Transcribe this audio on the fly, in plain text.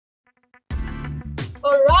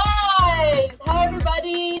Alright! Hi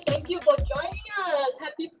everybody! Thank you for joining us!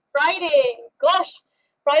 Happy Friday! Gosh,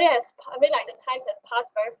 Friday has, like the times have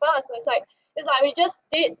passed very fast. So it's like we just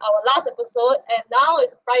did our last episode and now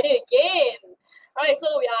it's Friday again. Alright,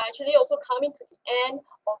 so we are actually also coming to the end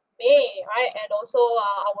of May, right? And also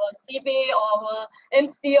our CB or our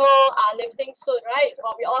MCO are lifting soon, right? So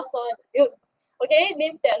we all saw the news. Okay, it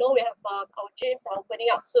means that we have our gyms are opening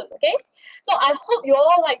up soon. Okay, so I hope you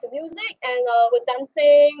all like the music and we're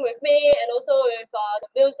dancing with me and also with the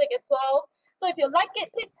music as well. So if you like it,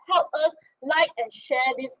 please help us like and share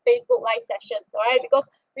these Facebook live sessions, all right? Because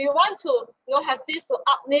we want to have this to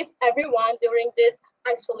uplift everyone during this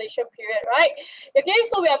isolation period, right? Okay,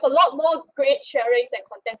 so we have a lot more great sharings and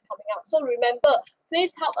contents coming out. So remember, please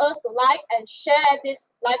help us to like and share this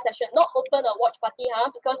live session. Not open a watch party,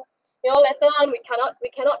 because later on we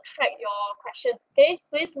cannot track your questions. Okay,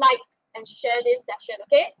 please like and share this session.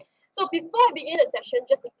 Okay, so before I begin the session,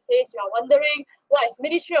 just in case you are wondering what is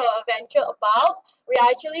Ministry of Adventure about, we are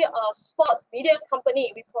actually a sports media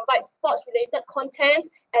company. We provide sports related content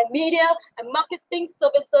and media and marketing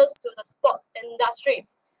services to the sports industry.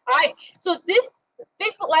 All right, so this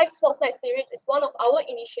Facebook Live Sports Night series is one of our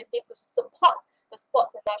initiatives to support the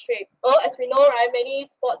sports industry. Well, as we know, right, many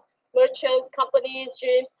sports merchants, companies,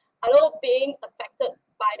 gyms are all being affected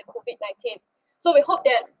by the COVID-19. So we hope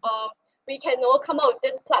that we can come up with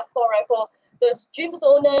this platform, right, for the gyms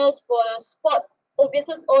owners, for the sports or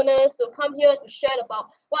business owners to come here to share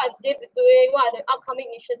about what they've been doing, what are the upcoming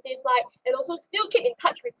initiatives like, and also still keep in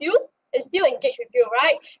touch with you and still engage with you,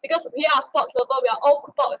 right? Because we are sports lovers, we are all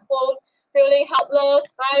cooped up at home, feeling helpless,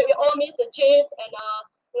 right? We all miss the gyms and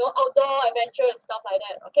outdoor adventure and stuff like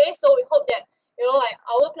that. Okay, so we hope that like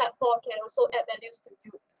our platform can also add values to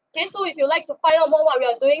you. Okay, so if you'd like to find out more what we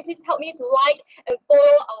are doing, please help me to like and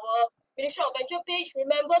follow our Ministry of Adventure page.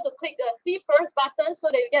 Remember to click the see first button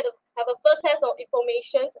so that you get to have a first hand of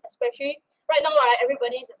information, especially right now, right?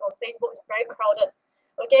 Everybody is on Facebook, it's very crowded.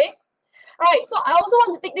 Okay. Alright, so I also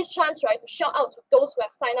want to take this chance, right, to shout out to those who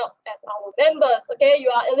have signed up as our members. Okay,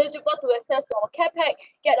 you are eligible to access to our care pack,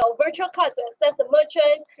 get our virtual card to access the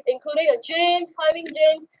merchants, including the gyms, climbing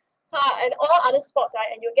gyms, and all other sports, right?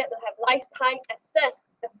 And you get to have lifetime access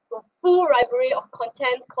to a full library of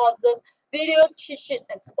content, courses, videos, cheat sheets,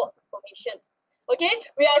 and sports information. Okay,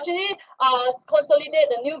 we actually consolidate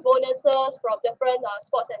the new bonuses from different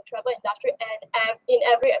sports and travel industry and in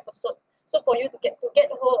every episode. So for you to get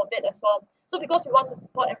hold of it as well. So because we want to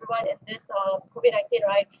support everyone in this COVID-19,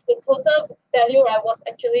 right? The total value, right, was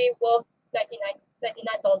actually worth $99,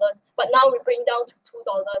 but now we bring down to $2.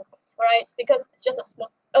 All right, because it's just a small.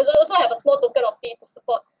 I also have a small token of fee to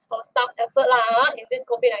support our staff effort in this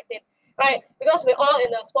COVID-19, right? Because we're all in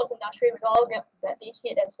the sports industry, we all get badly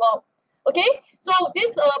hit as well. Okay, so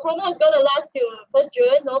this promo is going to last till 1st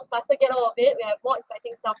June. No, faster get out of it. We have more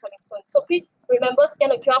exciting stuff coming soon. So please remember, scan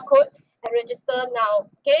the QR code and register now.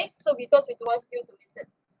 Okay, so because we don't want you to miss it.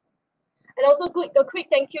 And also a quick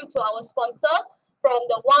thank you to our sponsor from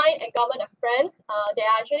the Wine and Government and Friends. They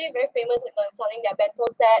are actually very famous in selling their bento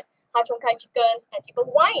set, Ha Cheong Kai chickens, and even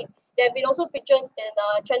wine. They have been also featured in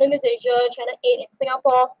Channel News Asia, Channel 8 in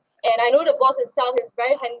Singapore. And I know the boss himself is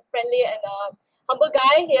very friendly and humble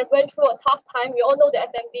guy. He has went through a tough time. We all know the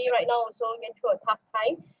FMB right now also went through a tough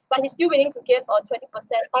time. But he's still willing to give 20%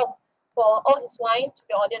 off for all his wine to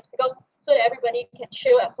the audience because so that everybody can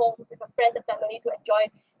chill at home with a friend and family to enjoy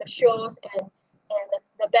the shows and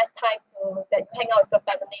the best time to hang out with your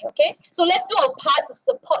family. Okay, so let's do our part to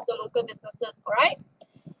support the local businesses. All right.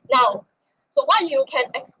 Now, so what you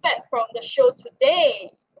can expect from the show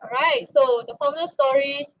today? All right. So the founder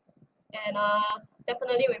stories, and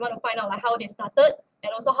definitely we want to find out like how they started,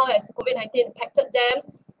 and also how has COVID-19 impacted them,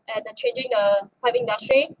 and changing the climbing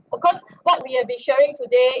industry. Of course, what we have been sharing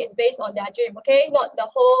today is based on their gym, okay? Not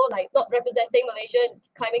the whole, not representing Malaysian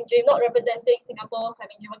climbing gym, not representing Singapore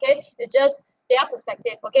climbing gym, okay? It's just their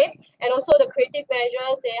perspective, okay? And also the creative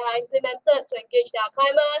measures they have implemented to engage their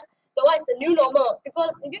climbers. So what is the new normal? People,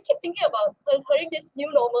 if you keep thinking about hearing this new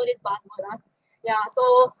normal, this buzzword, yeah,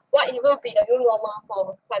 so what will be the new normal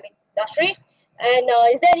for climbing industry? And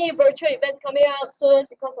is there any virtual events coming out soon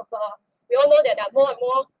because of we all know that there are more and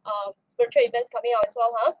more virtual events coming out as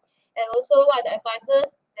well, and also what are the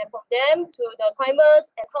advices from them to the climbers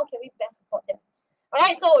and how can we best support them? All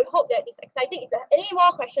right, so we hope that it's exciting. If you have any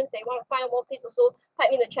more questions that you want to find out more, please also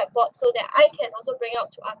type in the chat box so that I can also bring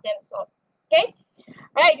out to ask them as well. Okay.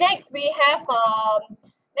 All right. Next we have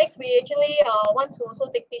we actually want to also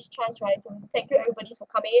take this chance, right, to thank you everybody for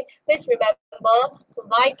coming in. Please remember to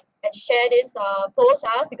like and share this post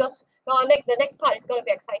because the next part is going to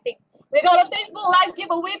be exciting. We got a Facebook Live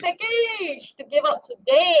giveaway package to give out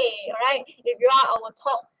today. Alright, if you are our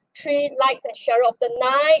top 3 likes and share of the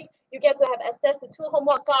night, you get to have access to 2 home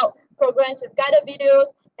workout programs with guided videos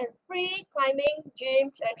and free climbing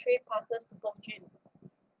gym entry passes to both gyms.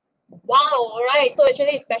 Wow, alright. So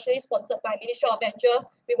actually, especially sponsored by Ministry of Adventure,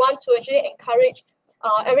 we want to actually encourage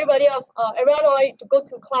everyone to go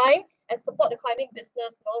to climb and support the climbing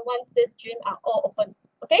business. Once this gym are all open.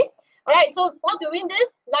 Okay. All right. So how to win this?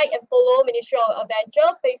 Like and follow Ministry of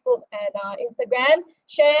Adventure Facebook and Instagram.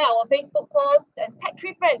 Share our Facebook post and tag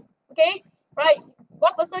 3 friends. Okay. Right.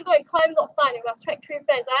 One person go and climb not fun. You must tag 3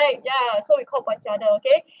 friends. Right. Yeah. So we call each other.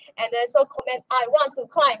 Okay. And then so comment I want to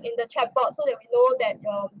climb in the chat box so that we know that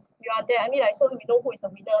you are there. I mean, like, so we know who is the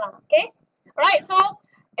winner lah. Okay. All right. So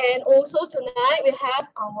and also tonight we have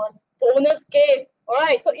our bonus gift. All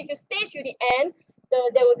right. So if you stay to the end,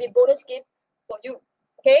 there will be bonus gift for you.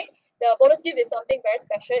 Okay. The bonus gift is something very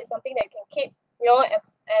special. It's something that you can keep,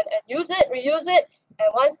 and use it, reuse it. And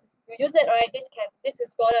once you use it, right, this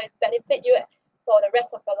is gonna benefit you for the rest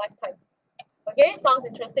of your lifetime. Okay, sounds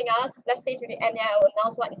interesting. Let's stay to the end. I will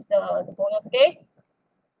announce what is the bonus. Okay.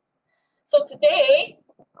 So today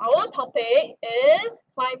our topic is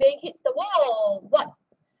climbing hits the wall. What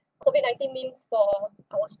COVID-19 means for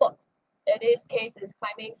our sports. In this case, is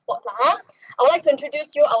climbing sports. I would like to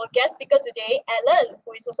introduce you our guest speaker today, Alan,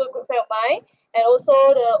 who is also a good friend of mine, and also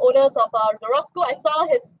the owners of the Rock School. I saw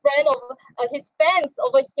his fans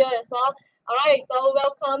over here as well. All right, so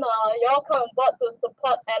welcome. You all come on board to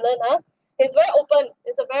support Alan. He's very open.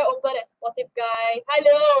 He's a very open and supportive guy.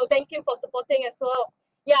 Hello, thank you for supporting as well.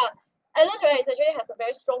 Yeah, Alan, right, actually has a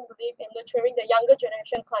very strong belief in nurturing the younger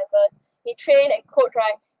generation climbers. He train and coach,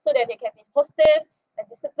 right, so that they can be positive and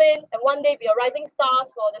disciplined, and one day be a rising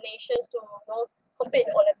stars for the nations to compete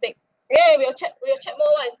in the Olympic. Yeah, we'll check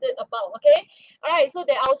more what is it about. Okay. All right. So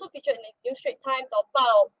they are also featured in the New Straits Times of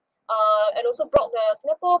Bao, and also broke the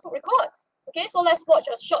Singapore book records. Okay. So let's watch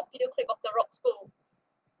a short video clip of the Rock School.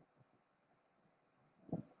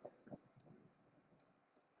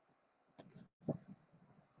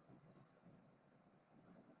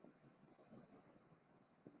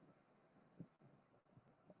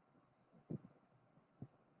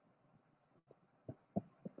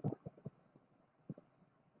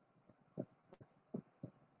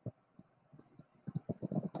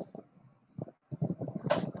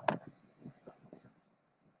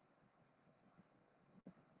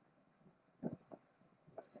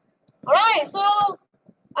 All right. So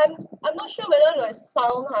I'm not sure whether there's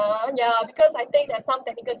sound, yeah, because I think there's some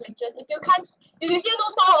technical glitches. If you hear no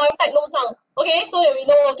sound, I'll type no sound. Okay, so that we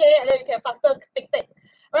know, okay, and then we can faster fix it.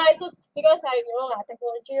 Alright, so because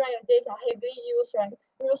technology right nowadays are heavily used, right?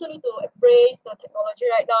 We also need to embrace the technology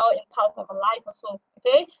right now in part of our life also.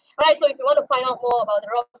 Okay? Alright, so if you want to find out more about the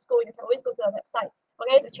Rock School, you can always go to the website,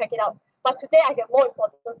 okay, to check it out. But today I have more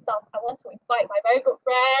important stuff. I want to invite my very good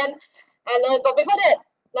friend, Alan. But before that,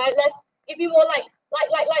 let's give you more likes.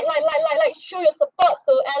 Like, show your support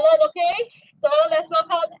to Alan, okay? So let's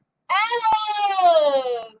welcome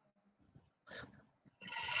Alan!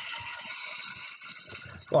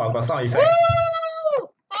 Oh, I've got sound effect. Woo!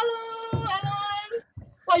 Hello, Alan!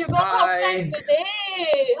 Well, you got podcast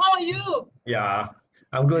today. How are you? Yeah,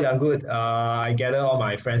 I'm good. I gather all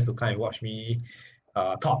my friends to come and watch me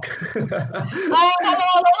talk.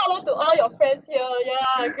 Hello to all your friends here.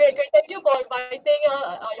 Yeah, great. Thank you for inviting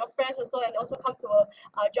your friends also, and also come to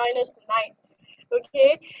join us tonight.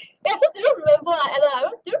 Okay. Yeah. So do you remember,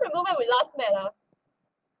 Ella? Do you remember when we last met?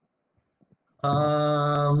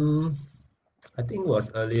 I think it was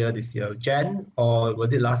earlier this year, Jan, or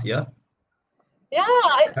was it last year? Yeah,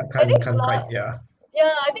 I think it's yeah.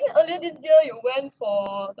 Yeah, I think earlier this year you went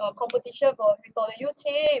for the competition for the youth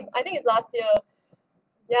team. I think it's last year.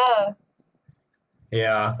 Yeah.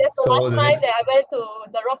 Yeah. That's the So last time that I went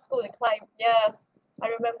to the Rock School to climb. Yes, I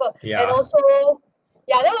remember. Yeah. And also,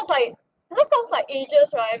 yeah, that sounds like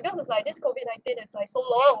ages, right? Because it's like this COVID-19 is like so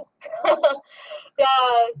long.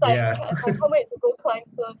 Yeah, it's like I can't wait to go climb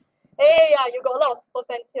soon. Hey, yeah, you got a lot of super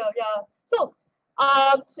fans here. Yeah. So,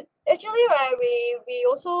 actually, right, we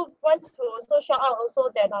also want to also shout out also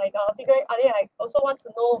that like I also want to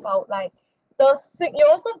know about like you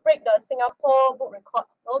also break the Singapore book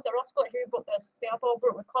records. No, the Rock School actually broke the Singapore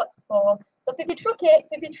book records for the 53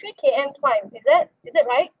 km climb. Is that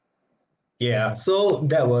right? Yeah, so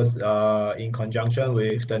that was in conjunction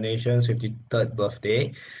with the nation's 53rd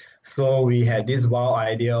birthday. So we had this wild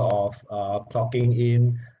idea of clocking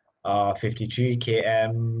in 53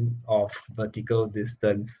 km of vertical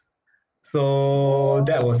distance. So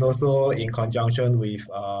that was also in conjunction with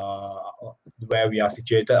where we are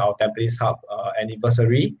situated, our Tampines Hub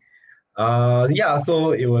anniversary. Yeah,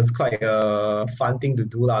 so it was quite a fun thing to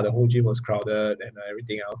do lah. The whole gym was crowded and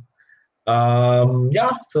everything else.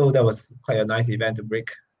 Yeah, so that was quite a nice event to break.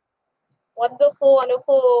 Wonderful,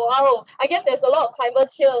 wonderful. Wow. I guess there's a lot of climbers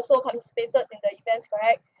here also participated in the events,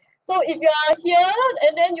 correct? So if you are here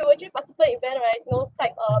and then you actually participate in event, right,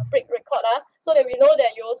 type break record, so that we know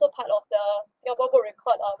that you're also part of the Singapore Book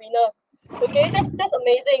Record winner. Okay, that's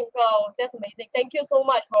amazing. Wow, that's amazing. Thank you so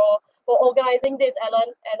much for organizing this, Alan.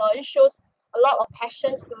 And it shows a lot of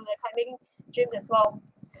passions to the climbing gym as well.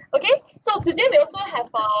 Okay, so today we also have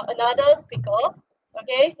another speaker.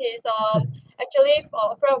 Okay, he's actually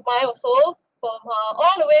a friend of mine also from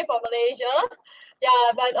all the way from Malaysia.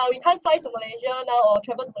 Yeah, but we can't fly to Malaysia now or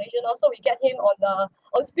travel to Malaysia now, so we get him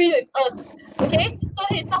on screen with us. Okay, so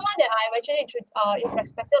he's someone that I'm actually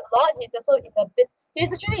respected a lot. He's also in the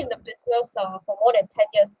he's actually in the business for more than 10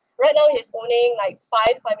 years. Right now, he's owning like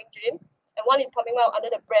 5 climbing gyms, and one is coming out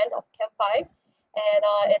under the brand of Camp 5, and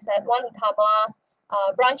it's at One Utama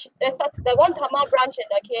branch. The One Tama branch in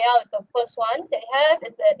the KL is the first one they have.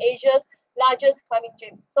 It's Asia's largest climbing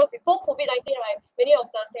gym. So before COVID-19, right, many of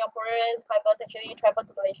the Singaporeans climbers actually travel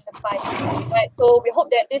to Malaysia to climb, right? So we hope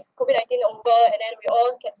that this COVID-19 over and then we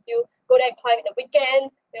all can still go there and climb in the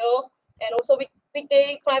weekend, and also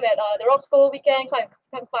weekday climb at the rock school, weekend climb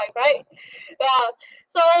 5, right? Yeah.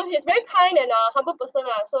 So he's very kind and humble person.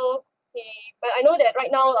 But I know that right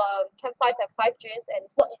now Camp 5 have 5 gyms and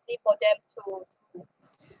it's not easy for them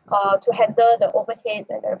to handle the overheads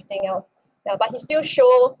and everything else. Yeah, but he still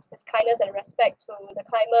show his kindness and respect to the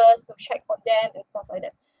climbers, to check on them and stuff like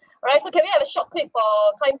that. All right, so can we have a short clip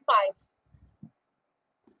for Camp 5?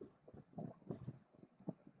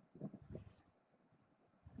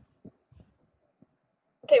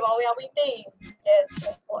 Okay, while we are waiting, yes,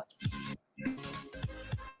 let's watch.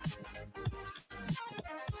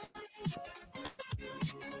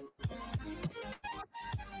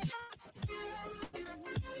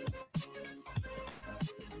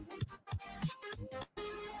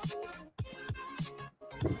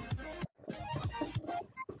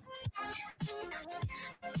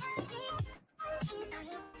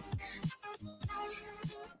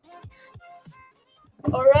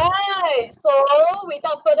 All right, so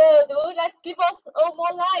without further ado, let's give us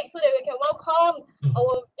more likes so that we can welcome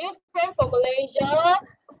our dear friend from Malaysia,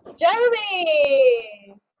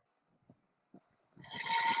 Jeremy.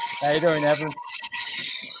 How you doing, Evan?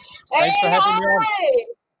 Hey, Thanks for having me on.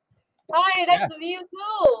 Hi, nice to meet you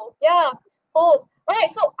too. Yeah. Oh, all right.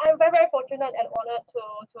 So I'm very, very fortunate and honored to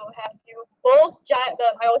have you both.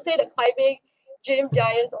 I would say the climbing gym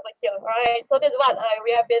giants over here. All right. So this is what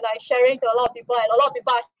we have been sharing to a lot of people, and a lot of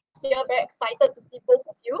people are here very excited to see both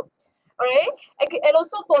of you. All right. And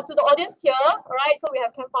also to the audience here. All right. So we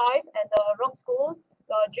have Camp 5 and the Rock School,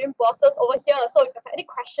 the gym bosses over here. So if you have any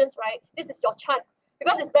questions, right, this is your chance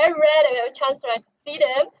because it's very rare that we have a chance, right, to see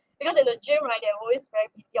them. Because in the gym, right, they're always very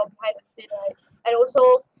busy or behind the scene, right? And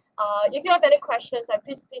also, if you have any questions,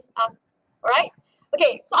 please ask. All right.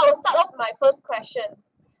 Okay. So I will start off with my first questions.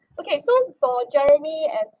 Okay. So for Jeremy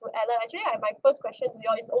and to Ellen, actually, my first question to you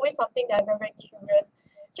all is always something that I'm very, very curious.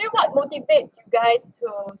 Actually, what motivates you guys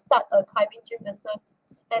to start a climbing gym business,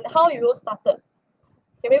 and how you all started?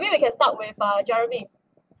 Okay, maybe we can start with Jeremy.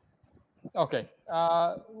 Okay.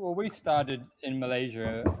 Well, we started in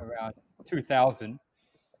Malaysia around 2000,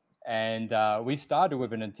 and we started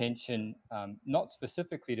with an intention, not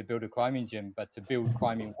specifically to build a climbing gym, but to build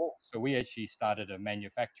climbing walls. So we actually started a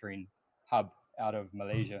manufacturing hub out of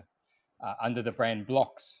Malaysia under the brand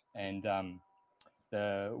Blocks, and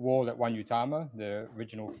the wall at One Utama, the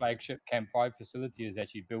original flagship Camp 5 facility, is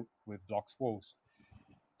actually built with Blocks walls.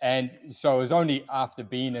 And so it was only after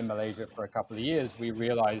being in Malaysia for a couple of years, we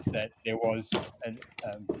realized that there was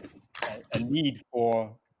a need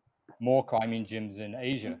for more climbing gyms in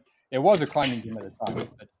Asia. There was a climbing gym at the time,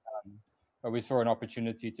 but we saw an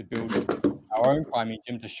opportunity to build our own climbing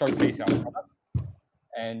gym to showcase our product.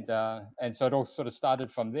 And so it all sort of started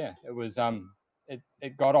from there. It was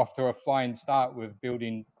it got off to a flying start with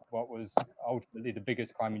building what was ultimately the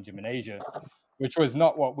biggest climbing gym in Asia, which was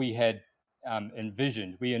not what we had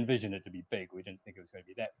envisioned. We envisioned it to be big. We didn't think it was going to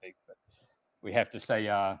be that big, but we have to say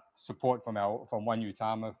support from One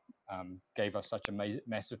Utama gave us such a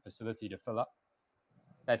massive facility to fill up.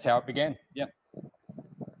 That's how it began. Yeah.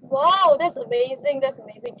 Wow, that's amazing. That's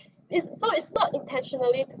amazing. It's not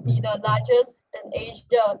intentionally to be the largest in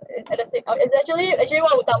Asia. It's actually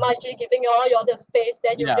One Utama actually giving you all the space.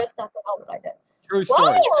 Then you just started out like that. True story.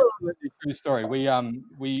 Wow. Absolutely true story.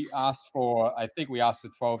 We asked for, I think we asked for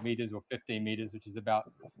 12 meters or 15 meters, which is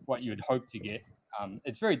about what you'd hope to get.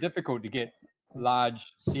 It's very difficult to get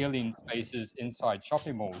large ceiling spaces inside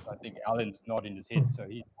shopping malls. I think Alan's nodding his head, so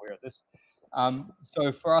he's aware of this.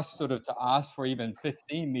 So for us sort of to ask for even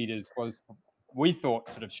 15 meters was, we thought,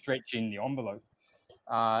 sort of stretching the envelope.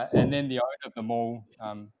 And then the owner of the mall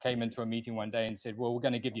came into a meeting one day and said, well, we're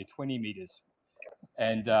going to give you 20 meters.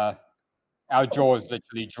 And our jaws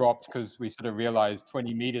literally dropped because we sort of realized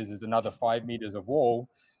 20 meters is another 5 meters of wall.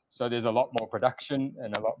 So there's a lot more production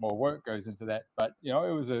and a lot more work goes into that. But you know,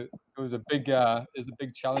 it was a big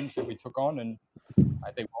challenge that we took on, and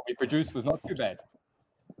I think what we produced was not too bad.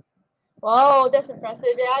 Wow, that's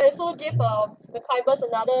impressive. Yeah, they also give the climbers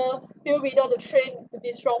another few meter to train to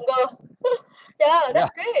be stronger. Yeah,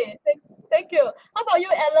 that's great. Thank you. How about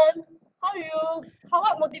you, Alan? What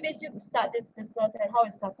motivates you to start this business and how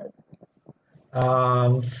it started?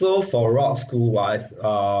 So for rock school wise,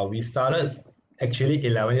 we started actually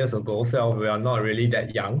 11 years ago, so we are not really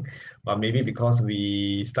that young, but maybe because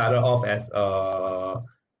we started off as a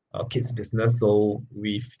kids business, so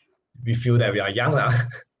we feel that we are young lah.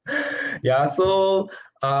 Yeah, so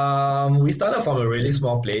we started from a really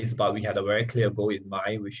small place, but we had a very clear goal in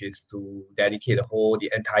mind, which is to dedicate the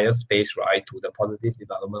entire space, right, to the positive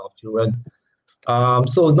development of children.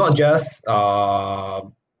 So not just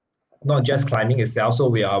climbing itself. So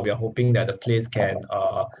we are hoping that the place can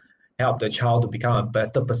help the child to become a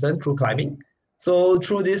better person through climbing. So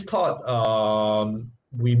through this thought,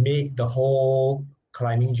 we made the whole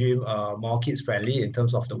climbing gym more kids friendly in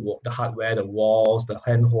terms of the hardware, the walls, the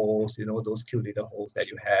handholds, you know, those cute little holes that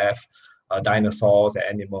you have, dinosaurs and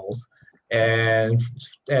animals, and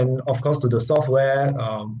of course to the software.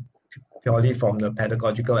 Purely from the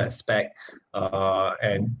pedagogical aspect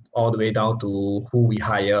and all the way down to who we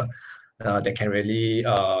hire that can really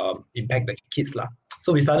impact the kids lah.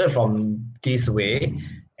 So we started from this way,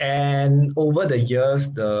 and over the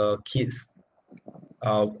years, the kids,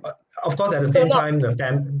 of course, at the same time, we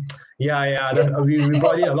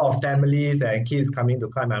brought in a lot of families and kids coming to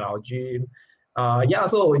climb at our gym. Yeah,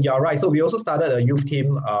 so you're right. So we also started a youth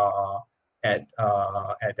team at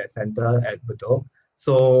that center at Bedok.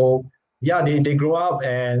 So yeah, they grow up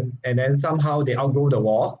and then somehow they outgrow the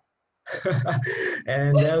wall.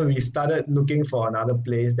 And then we started looking for another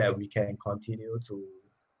place that we can continue to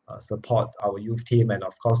support our youth team and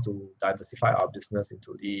of course to diversify our business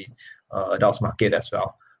into the adults market as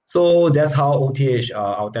well. So that's how OTH,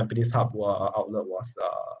 our Tampines Hub outlet was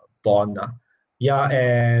born. Yeah,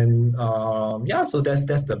 and yeah, so that's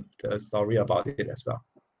the story about it as well.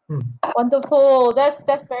 Wonderful. That's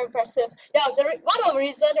very impressive. Yeah, one of the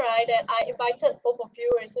reasons, right, that I invited both of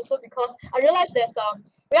you is also because I realized there's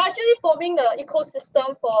we're actually forming the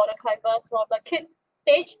ecosystem for the climbers from the kids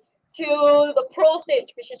stage to the pro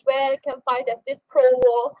stage, which is where Camp5 there's this pro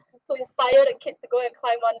wall to inspire the kids to go and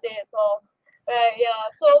climb one day as well. Right, yeah.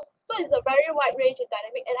 So it's a very wide range of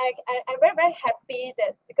dynamic, and I'm very, very happy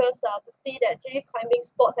that because to see that actually climbing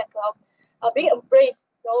sports as well being embraced,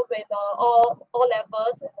 you know, with all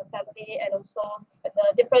levels in the family and also with the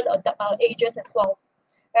different ages as well,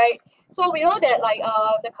 right? So we know that like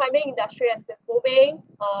the climbing industry has been booming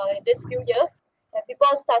in these few years, and people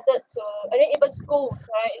started to, I think even schools,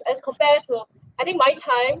 right, as compared to, I think my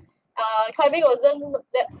time, climbing wasn't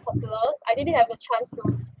that popular. I didn't have the chance to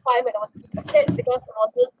climb when I was a kid because it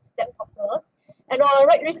wasn't that popular. And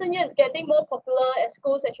right, recent years getting more popular as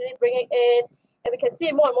schools actually bringing in, and we can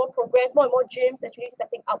see more and more progress, more and more gyms actually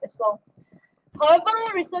setting up as well. However,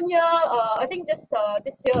 recent year, I think just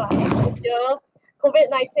this year,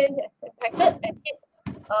 COVID-19 has impacted and hit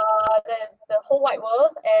the whole wide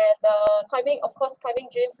world, and climbing, of course, climbing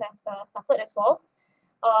gyms have suffered as well,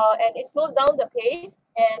 and it slows down the pace.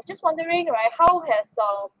 And just wondering, right, how has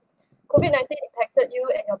COVID-19 impacted you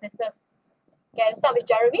and your business? Can I start with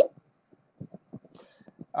Jeremy?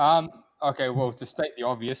 Okay, well, to state the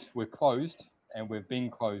obvious, we're closed, and we've been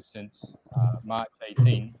closed since March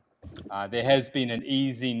 18. There has been an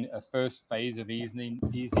easing, a first phase of easing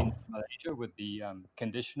in Malaysia with the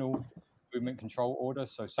conditional movement control order.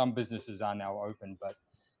 So some businesses are now open, but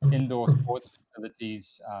indoor sports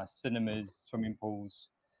facilities, cinemas, swimming pools,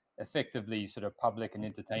 effectively sort of public and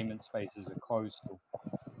entertainment spaces are closed still.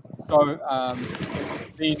 So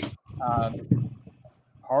it's been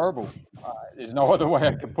horrible. There's no other way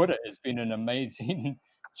I can put it. It's been an amazing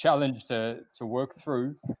challenge to work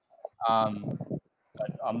through.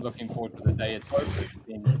 But I'm looking forward to the day it's over. It's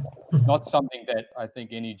been not something that I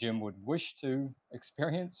think any gym would wish to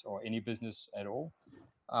experience or any business at all.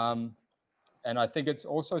 And I think it's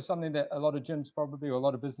also something that a lot of gyms probably, or a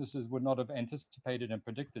lot of businesses would not have anticipated and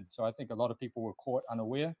predicted. So I think a lot of people were caught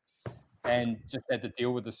unaware and just had to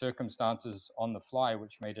deal with the circumstances on the fly,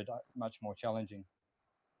 which made it much more challenging.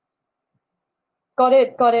 Got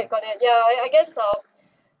it, got it, got it. Yeah, I guess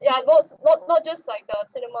yeah, most not just like the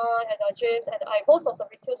cinema and the gyms and most of the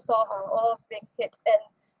retail store are all being hit, and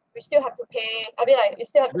we still have to pay. I mean, like you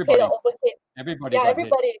still have to pay the Everybody, overhead. everybody Yeah, got hit.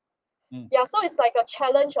 everybody. Yeah, so it's like a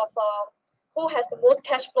challenge of who has the most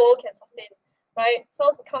cash flow can sustain, right? So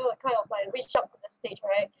it's kind of like reach up to the stage,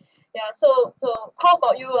 right? Yeah. So how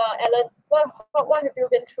about you, Alan? What have you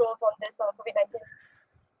been through from this COVID-19?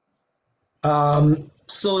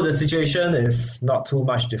 So the situation is not too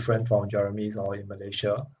much different from Jeremy's or in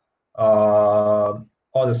Malaysia. All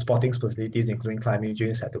the sporting facilities, including climbing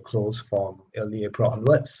gyms, had to close from early April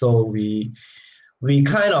onwards. So we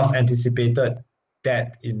kind of anticipated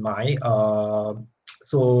that in mind.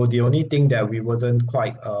 So the only thing that we wasn't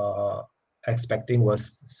quite expecting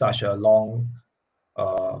was such a long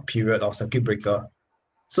period of circuit breaker.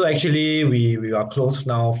 So actually, we are closed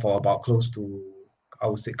now for about close to, I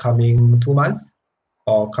would say, coming 2 months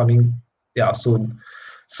or coming, yeah, soon.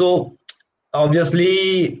 So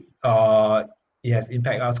obviously, it has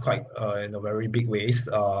impacted us quite in a very big ways.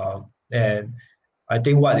 And I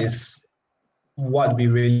think what we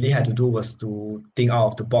really had to do was to think out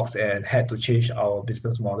of the box and had to change our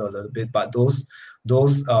business model a little bit. But those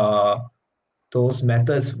uh those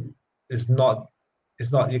methods is not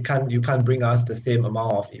it's not you can't bring us the same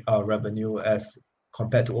amount of revenue as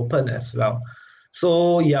compared to open as well.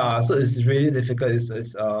 So yeah, so it's really difficult.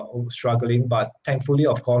 It's struggling, but thankfully,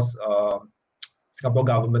 of course, Singapore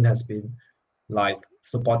government has been like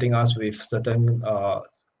supporting us with certain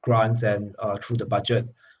grants and through the budget.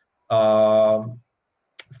 Um,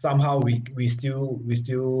 Somehow we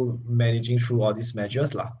still managing through all these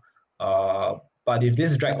measures lah. But if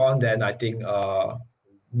this drag on, then I think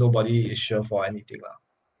nobody is sure for anything lah.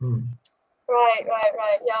 Right, right,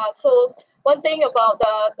 right. Yeah. So one thing about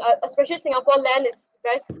the especially Singapore land is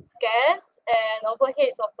very scarce, and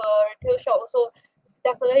overheads of the retail shop also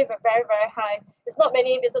definitely very very high. It's not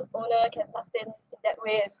many business owner can sustain in that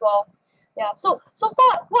way as well. Yeah. So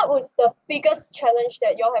far, what was the biggest challenge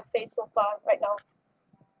that you all have faced so far right now?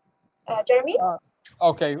 Jeremy?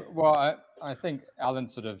 Okay, well, I think Alan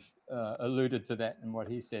sort of alluded to that in what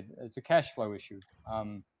he said. It's a cash flow issue.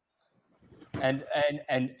 And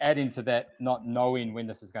adding to that, not knowing when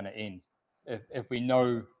this is going to end. If we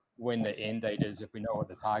know when the end date is, if we know what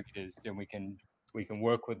the target is, then we can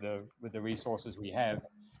work with the resources we have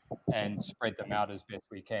and spread them out as best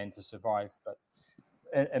we can to survive. But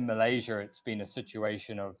in Malaysia, it's been a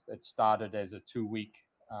situation of it started as a 2-week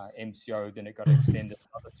MCO, then it got extended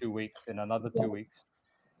another 2 weeks, then another 2 weeks,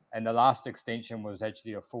 and the last extension was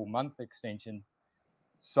actually a full month extension.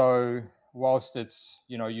 So whilst it's,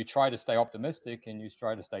 you try to stay optimistic and you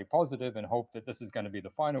try to stay positive and hope that this is going to be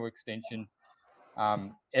the final extension,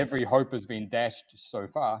 every hope has been dashed so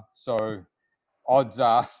far. So odds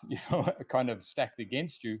are, kind of stacked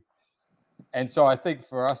against you. And so I think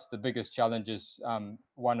for us, the biggest challenge is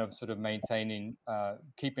one of sort of maintaining,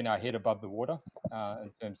 keeping our head above the water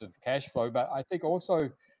in terms of cash flow. But I think also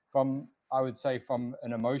I would say from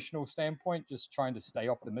an emotional standpoint, just trying to stay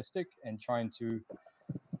optimistic and trying to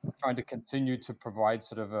continue to provide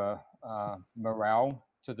sort of a morale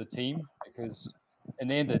to the team, because in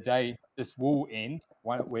the end of the day, this will end.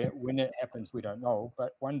 When it happens, we don't know,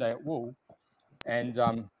 but one day it will. And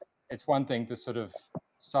it's one thing to sort of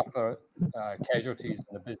suffer casualties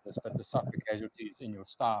in the business, but to suffer casualties in your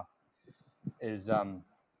staff is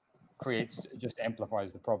just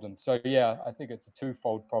amplifies the problem. So yeah, I think it's a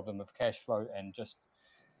twofold problem of cash flow and just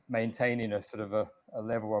maintaining a sort of a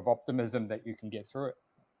level of optimism that you can get through it.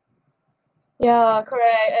 Yeah,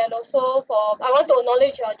 correct. And also I want to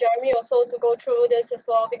acknowledge Jeremy also to go through this as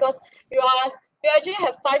well, because you actually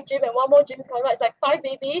have 5 gym and one more gym is coming up. It's like 5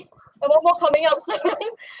 babies and one more coming up soon.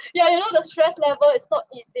 Yeah, the stress level is not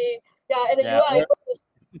easy. Yeah, and then you are able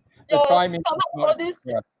to timing come up with all this.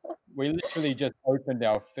 Yeah. We literally just opened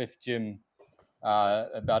our 5th gym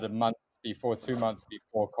about 2 months before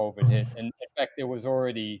COVID hit, and in fact there was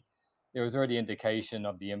already indication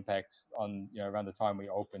of the impact on around the time we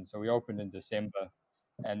opened. So we opened in December,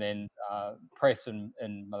 and then press in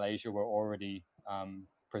Malaysia were already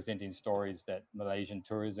presenting stories that Malaysian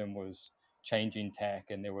tourism was changing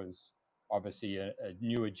tack, and there was obviously a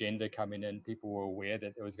new agenda coming in. People were aware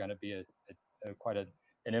that there was going to be quite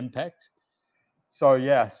an impact. So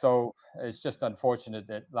yeah, so it's just unfortunate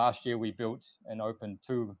that last year we built and opened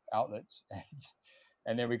 2 outlets,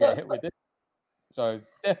 and then we got hit with it. So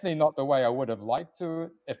definitely not the way I would have liked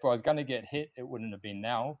to. If I was going to get hit, it wouldn't have been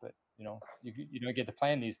now. But you don't get to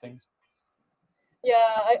plan these things. Yeah,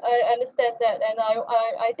 I understand that, and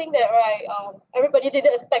I think that everybody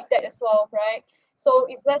didn't expect that as well, right? So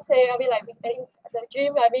if let's say, I mean, like the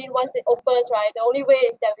gym, I mean, once it opens, right, the only way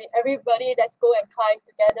is that everybody let's go and climb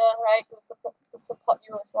together, right, to support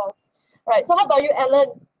you as well. Right. So how about you, Alan?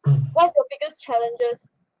 What's your biggest challenges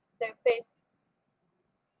that you face?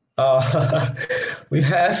 We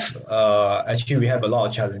have actually we have a lot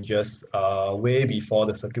of challenges way before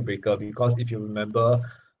the circuit breaker, because if you remember,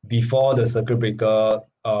 before the circuit breaker,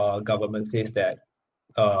 government says that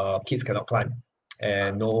kids cannot climb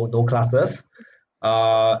and no classes.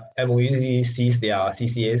 MOE sees their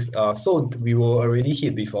CCAs, so we were already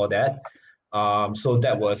hit before that. So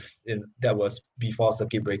that was before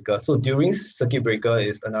circuit breaker. So during circuit breaker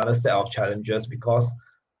is another set of challenges, because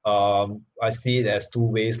I see it as two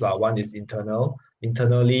ways. One is internal.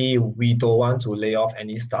 Internally, we don't want to lay off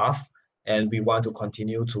any staff, and we want to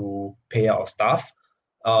continue to pay our staff.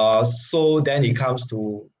 So then it comes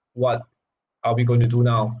to what are we going to do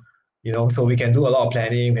now? So we can do a lot of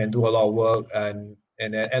planning, we can do a lot of work, and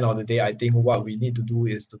at the end of the day, I think what we need to do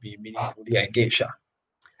is to be meaningfully engaged,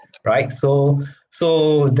 right? So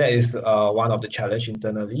that is one of the challenge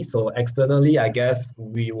internally. So externally, I guess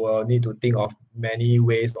we will need to think of many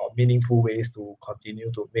ways or meaningful ways to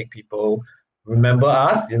continue to make people remember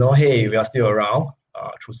us. Hey, we are still around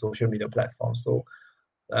through social media platforms. So,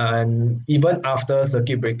 and even after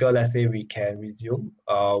circuit breaker, let's say we can resume,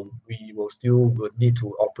 we will still would need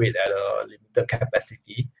to operate at a limited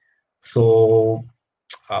capacity. So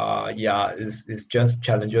yeah, it's just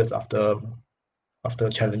challenges after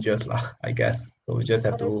challenges lah, I guess. So we just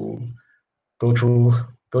have to go through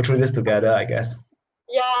go through this together, I guess.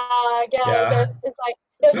 Yeah. Yeah. It's like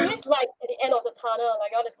there's always light at the end of the tunnel,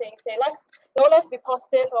 like all the saying say. Let's be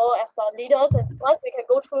positive, as leaders, and once we can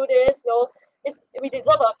go through this, we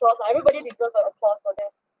deserve an applause. Everybody deserves an applause for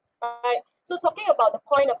this, right? So talking about the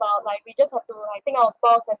point about like we just have to think our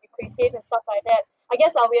box and be creative and stuff like that. I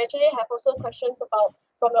guess we actually have also questions about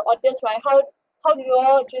from the audience, right? How do you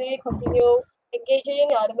all actually continue engaging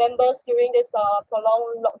the members during this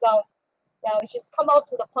prolonged lockdown? Yeah, which is come out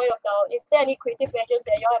to the point of is there any creative measures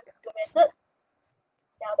that you all have implemented?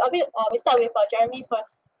 Yeah, we start with Jeremy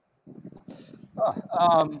first.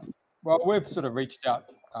 Well, we've sort of reached out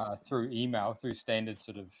through email, through standard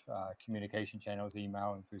sort of communication channels,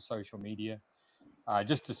 email and through social media,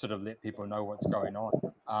 just to sort of let people know what's going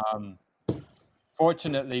on.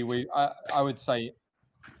 Fortunately, I would say,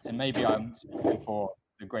 and maybe I'm speaking for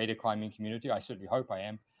the greater climbing community, I certainly hope I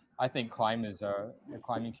am. I think the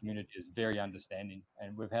climbing community is very understanding,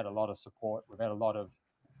 and we've had a lot of support. We've had a lot of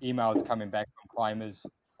emails coming back from climbers,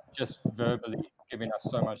 just verbally giving us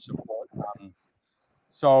so much support.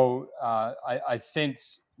 So I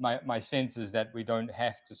sense my sense is that we don't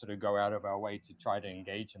have to sort of go out of our way to try to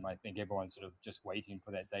engage them. I think everyone's sort of just waiting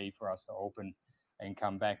for that day for us to open and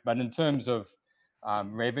come back. But in terms of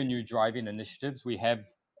revenue driving initiatives, we have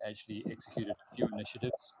actually executed a few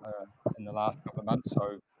initiatives in the last couple of months.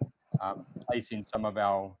 So placing some of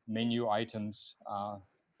our menu items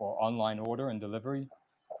for online order and delivery.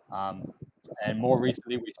 And more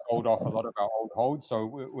recently, we sold off a lot of our old holds. So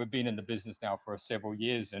we've been in the business now for several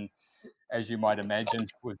years. And as you might imagine,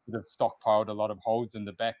 we've sort of stockpiled a lot of holds in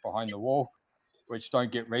the back behind the wall, which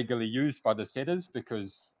don't get regularly used by the setters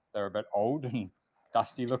because they're a bit old and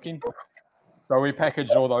dusty looking. So we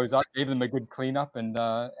packaged all those up, gave them a good cleanup, and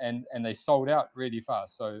they sold out really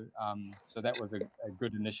fast. So so that was a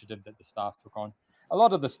good initiative that the staff took on. A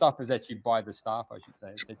lot of the stuff is actually by the staff, I should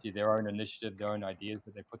say. It's actually their own initiative, their own ideas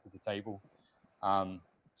that they put to the table.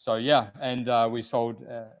 So yeah, and we sold,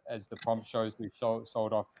 as the prompt shows, we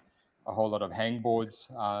sold off a whole lot of hangboards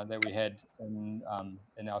that we had in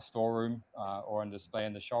our storeroom or on display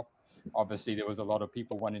in the shop. Obviously, there was a lot of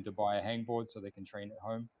people wanting to buy a hangboard so they can train at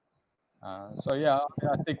home. So yeah,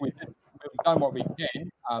 I think we've done what we can.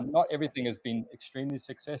 Not everything has been extremely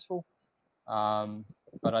successful,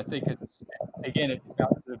 but I think it's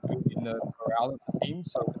about sort of building the morale of the team.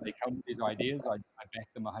 So when they come with these ideas, I back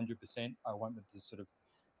them 100%. I want them to sort of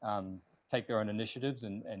take their own initiatives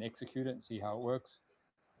and execute it and see how it works.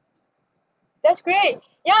 That's great.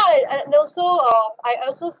 Yeah, and also I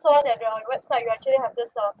also saw that on your website you actually have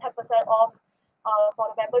this 10% off for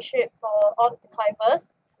the membership for all the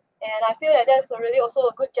climbers, and I feel that that's really also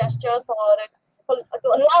a good gesture to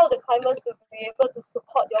allow the climbers to be able to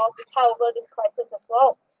support you all to tide over this crisis as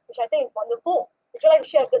well, which I think is wonderful. Would you like to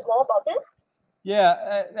share a bit more about this?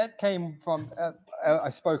 Yeah, that came from. I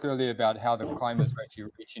spoke earlier about how the climbers were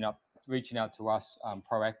actually reaching out to us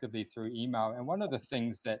proactively through email, and one of the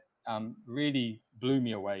things that really blew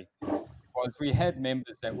me away was we had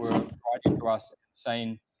members that were writing to us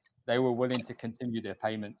saying they were willing to continue their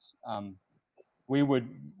payments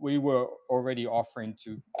we were already offering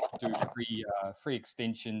to do free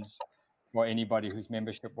extensions for anybody whose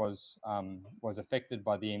membership was affected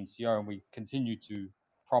by the MCO, and we continue to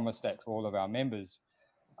promise that to all of our members.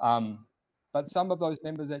 But some of those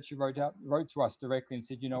members actually wrote to us directly and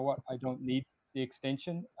said, you know what, I don't need the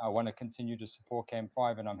extension. I want to continue to support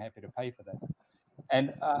Camp5, and I'm happy to pay for that.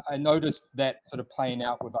 And I noticed that sort of playing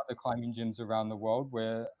out with other climbing gyms around the world,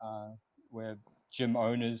 where gym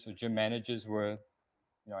owners or gym managers were,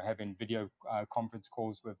 having video conference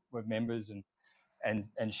calls with members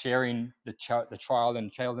and sharing the trial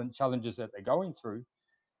and challenges that they're going through,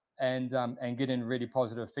 and getting really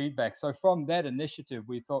positive feedback. So from that initiative,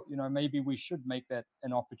 we thought, maybe we should make that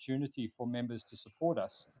an opportunity for members to support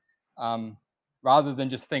us, rather than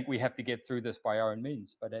just think we have to get through this by our own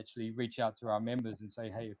means, but actually reach out to our members and say,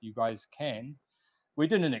 hey, if you guys can. We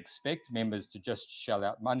didn't expect members to just shell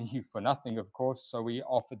out money for nothing, of course. So we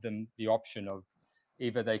offered them the option of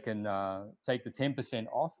either they can take the 10%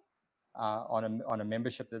 off on a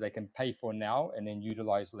membership that they can pay for now and then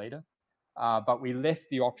utilize later. But we left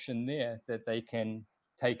the option there that they can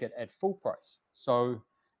take it at full price. So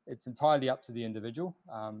it's entirely up to the individual,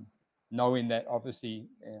 knowing that obviously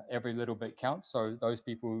every little bit counts. So those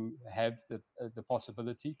people who have the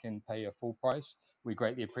possibility can pay a full price. We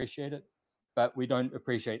greatly appreciate it, but we don't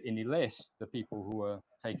appreciate any less the people who are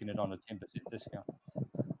taking it on a 10% discount.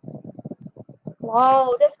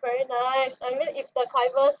 Wow, that's very nice. I mean, if the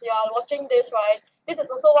climbers, you are watching this, right, this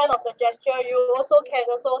is also one of the gesture. You also can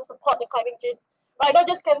also support the climbing gyms, right? Not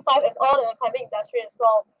just Camp5 and all the climbing industry as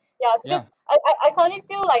well. Yeah, because I suddenly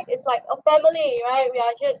feel like it's like a family, right? We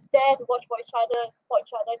are just there to watch for each other, support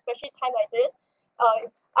each other, especially time like this.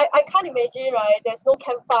 I can't imagine, right? There's no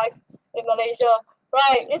Camp5 in Malaysia,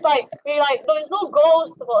 right? It's like there's no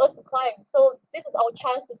goals for us to climb, so this is our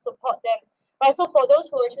chance to support them. Right, so for those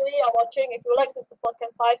who actually are watching, if you would like to support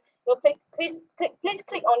Camp5, please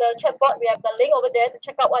click on the chat board. We have the link over there to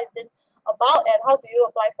check out what is this about and how do you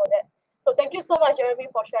apply for that. So thank you so much, Jeremy,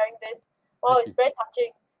 for sharing this. Wow, it's very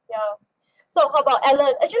touching. Yeah. So how about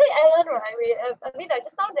Alan? Actually, Alan, right?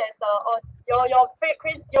 Just now there's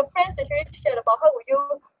your friends actually shared about how would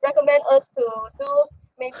you recommend us to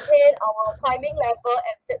maintain our climbing level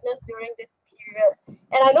and fitness during this period.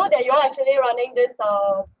 And I know that you're actually running this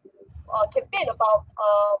campaign about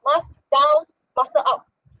mask down, muscle up.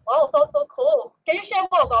 Wow, sounds so cool. Can you share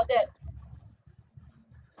more about that?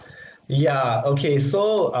 Yeah, okay.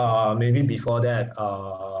 So maybe before that,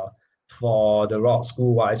 for the rock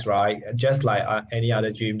school wise, right? Just like any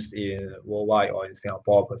other gyms in worldwide or in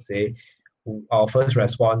Singapore per se, our first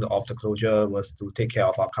response of the closure was to take care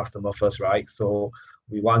of our customer first, right? So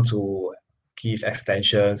we want to give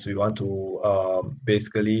extensions. We want to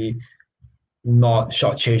basically not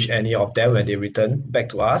shortchange any of them when they return back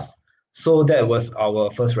to us. So that was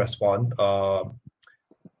our first response.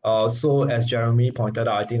 So as Jeremy pointed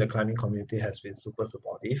out, I think the climbing community has been super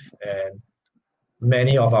supportive, and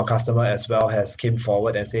many of our customers as well has came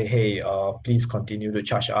forward and say, hey, please continue to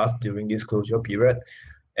charge us during this closure period.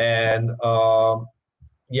 And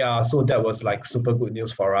yeah, so that was like super good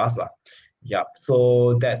news for us. Yeah,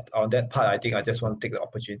 so that on that part, I think I just want to take the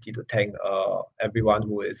opportunity to thank everyone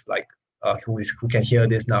who is like who can hear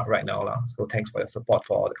this now right now. So thanks for your support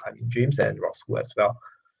for the climbing gyms and rock school as well.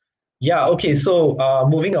 Yeah, okay, so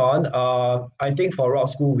moving on, I think for rock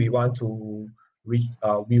school we want to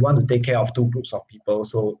take care of two groups of people.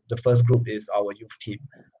 So the first group is our youth team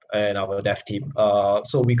and our deaf team.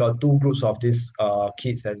 So we got two groups of these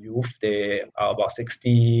kids and youth. They are about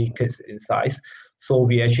 60 kids in size. So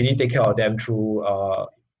we actually take care of them through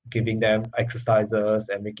giving them exercises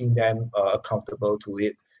and making them accountable to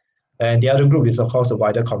it. And the other group is, of course, the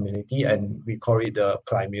wider community, and we call it the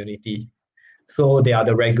Climunity. So they are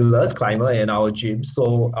the regulars climber in our gym.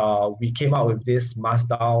 So we came up with this mask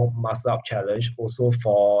down, mask up challenge also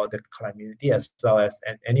for the Climunity as well as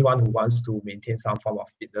anyone who wants to maintain some form of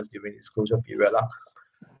fitness during this closure period.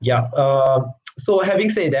 Yeah. So having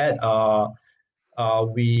said that,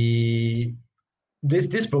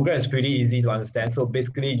 this program is pretty easy to understand. So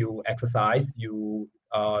basically, you exercise, you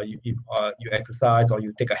exercise, or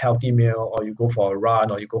you take a healthy meal, or you go for a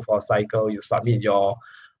run, or you go for a cycle. You submit your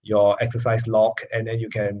exercise log, and then you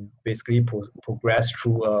can basically progress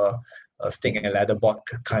through a stick and ladder board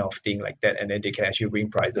kind of thing like that, and then they can actually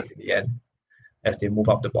win prizes in the end as they move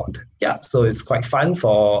up the board. Yeah, so it's quite fun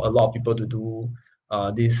for a lot of people to do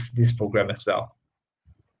this program as well.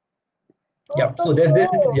 Oh, yeah, so this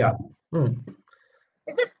yeah.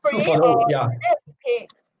 Is it free or is it paid?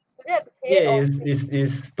 Do they have to pay Yeah, or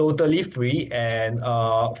it's totally free, and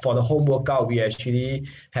for the home workout, we actually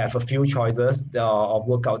have a few choices of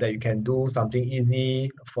workout that you can do. Something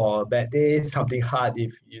easy for a bad day, something hard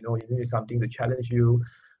if you know you need something to challenge you.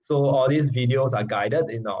 So all these videos are guided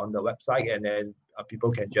on the website, and then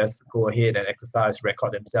people can just go ahead and exercise,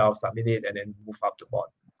 record themselves, submit it, and then move up the board.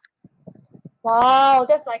 wow,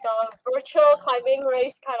 that's like a virtual climbing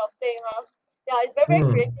race kind of thing, huh? Yeah, it's very, very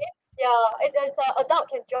Hmm. creative. Yeah, it is adult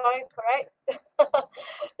can join, correct?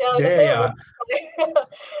 Yeah, Yeah, definitely yeah, adult. yeah.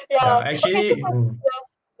 Yeah. Okay, so Actually, yeah,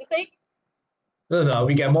 you say no, no,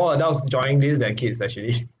 we get more adults joining this than kids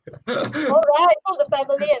actually. all right, so the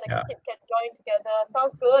family and the Yeah. kids can join together.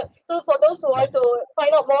 Sounds good. So for those who want to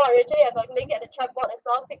find out more, I actually have a link at the chat board as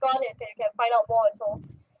well. Click on it, you can find out more as well.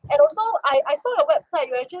 And also, I saw your website.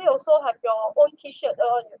 You actually also have your own T-shirt,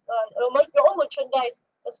 your own merchandise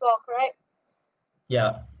as well, correct?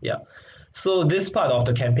 Yeah, yeah. So this part of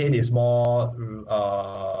the campaign is more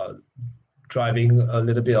driving a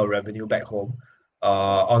little bit of revenue back home.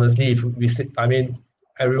 Honestly, if we sit, I mean,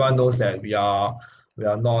 everyone knows that we are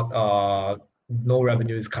not no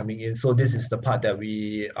revenue is coming in. So this is the part that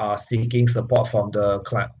we are seeking support from the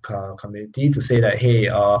community to say that hey,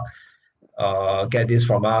 get this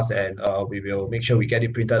from us, and we will make sure we get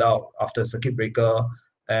it printed out after circuit breaker.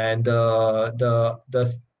 And the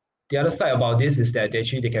other side about this is that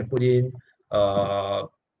actually they can put in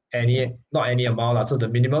any not any amount lah. So the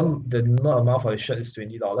minimum amount for the shirt is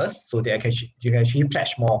 $20. So you can actually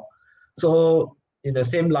pledge more. So in the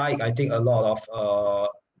same light, I think a lot of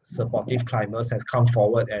supportive climbers has come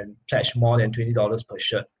forward and pledged more than $20 per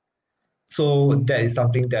shirt. So that is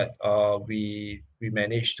something that we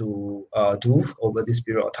managed to do over this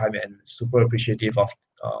period of time, and super appreciative of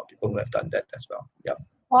people who have done that as well. Yeah.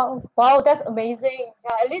 Wow, wow, that's amazing.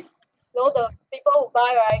 Yeah, at least you know the people who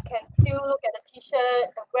buy right can still look at the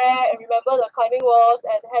T-shirt, the wear, and remember the climbing walls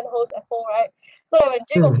and handholds at home, right? So that when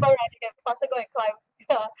gym open, Hmm. right, they can faster go and climb.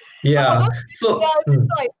 Yeah. So for Yeah. those, So yeah, it's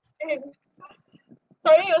like,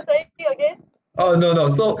 sorry, you were saying again? oh no, no.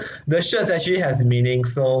 So the shirts actually has meaning.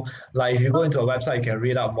 So like if you go Oh, into a website, you can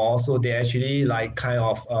read up more. So they actually like kind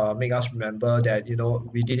of make us remember that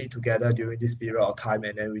we did it together during this period of time,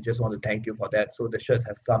 and then we just want to thank you for that. So the shirts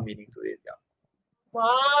has some meaning to it. Yeah.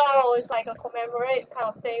 wow, it's like a commemorate kind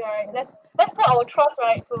of thing, right? Let's put our trust,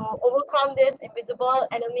 right, to overcome this invisible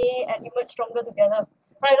enemy and emerge stronger together.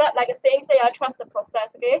 Right, like the saying say, I trust the process.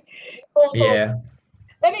 Okay, cool, cool. Yeah.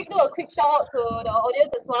 Let me do a quick shout out to the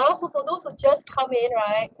audience as well. So for those who just come in,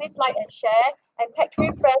 right, please like and share and tag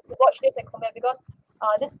 3 friends to watch this and comment because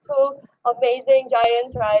these two amazing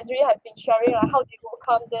giants, right, really have been sharing how they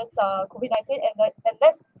overcome this COVID-19 and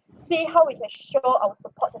let's see how we can show our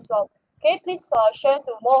support as well. Okay, please share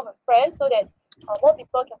to more of your friends so that more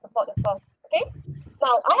people can support as well. Okay.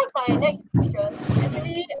 Now I have my next question.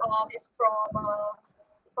 Actually, is from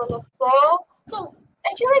the floor. So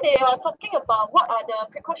actually, they are talking about what are the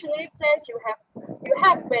precautionary plans you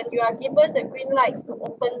have when you are given the green lights to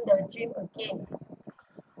open the gym again.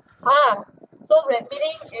 Ah, so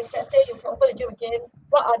meaning if let's say you can open the gym again,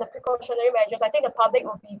 what are the precautionary measures? I think the public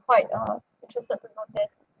will be quite interested to know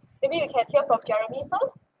this. Maybe we can hear from Jeremy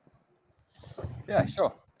first. Yeah,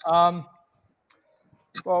 sure.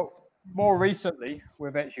 Well, more recently,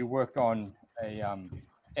 we've actually worked on a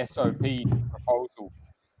SOP proposal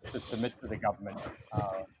to submit to the government.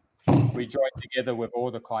 We joined together with all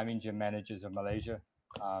the climbing gym managers of Malaysia,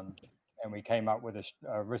 and we came up with a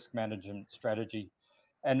risk management strategy.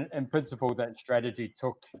 And in principle, that strategy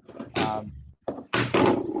took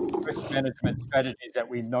risk management strategies that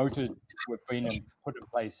we noted were being put in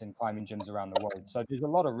place in climbing gyms around the world. So there's a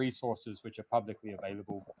lot of resources which are publicly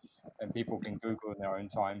available, and people can Google in their own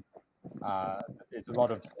time. There's a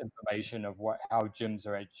lot of information of how gyms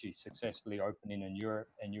are actually successfully opening in Europe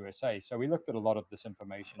and USA. So we looked at a lot of this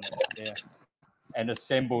information that was there and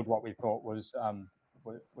assembled what we thought was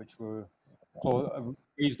which were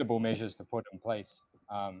reasonable measures to put in place.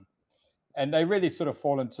 And they really sort of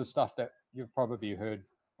fall into stuff that you've probably heard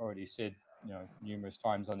already said, numerous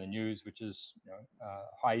times on the news, which is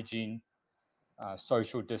hygiene,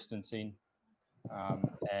 social distancing, and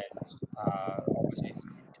obviously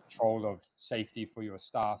control of safety for your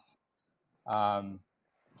staff.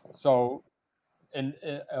 So, and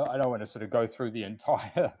I don't want to sort of go through the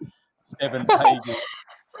entire 7 pages,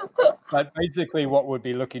 but basically what we'd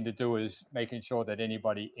be looking to do is making sure that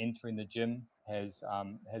anybody entering the gym has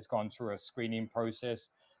gone through a screening process.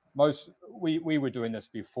 We were doing this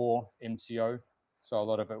before MCO, so a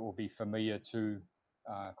lot of it will be familiar to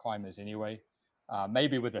climbers anyway.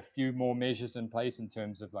 Maybe with a few more measures in place in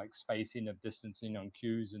terms of like spacing of distancing on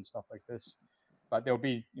queues and stuff like this. but there'll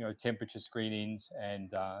be, temperature screenings,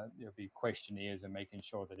 and there'll be questionnaires, and making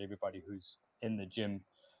sure that everybody who's in the gym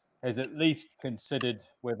has at least considered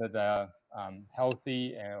whether they're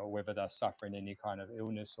healthy, or whether they're suffering any kind of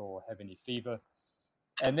illness or have any fever.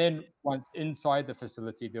 And then once inside the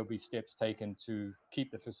facility, there'll be steps taken to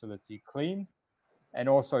keep the facility clean, and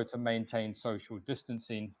also to maintain social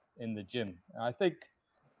distancing in the gym. And I think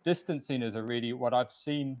distancing is what I've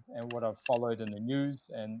seen and what I've followed in the news,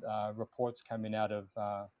 and reports coming out of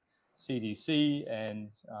CDC and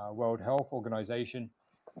World Health Organization.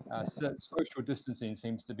 Social distancing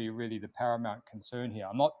seems to be really the paramount concern here.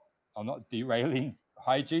 I'm not derailing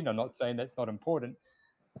hygiene. I'm not saying that's not important,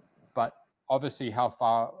 but obviously how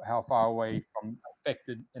far away from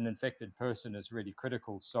an infected person is really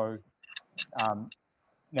critical. So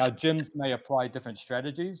now gyms may apply different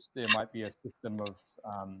strategies. There might be a system of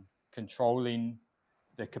controlling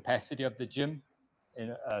the capacity of the gym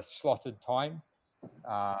in a slotted time,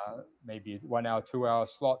 maybe 1 hour, 2 hour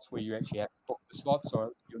slots where you actually have to book the slot.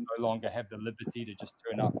 So you'll no longer have the liberty to just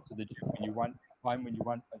turn up to the gym when you want, time when you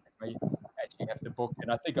want, but you may actually have to book.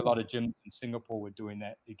 And I think a lot of gyms in Singapore were doing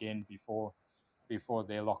that again before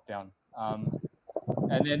their lockdown.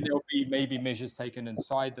 And then there'll be maybe measures taken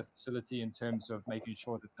inside the facility in terms of making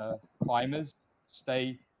sure that the climbers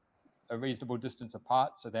stay a reasonable distance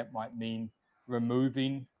apart. So that might mean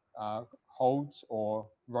removing holds or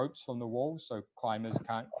ropes from the walls so climbers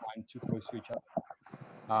can't climb too close to each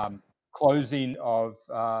other. Closing of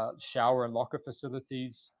shower and locker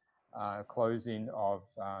facilities, closing of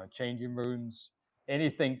changing rooms,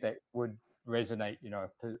 anything that would resonate,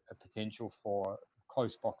 a potential for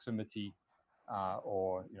close proximity,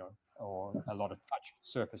 or a lot of touch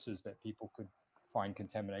surfaces that people could find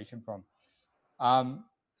contamination from.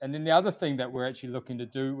 And then the other thing that we're actually looking to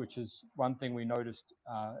do, which is one thing we noticed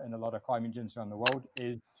in a lot of climbing gyms around the world,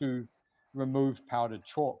 is to remove powdered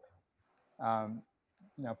chalk.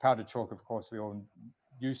 Now, powdered chalk, of course, we're all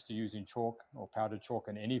used to using chalk or powdered chalk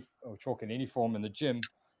in any form in the gym,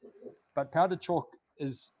 but powdered chalk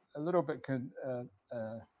is a little bit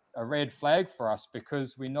a red flag for us,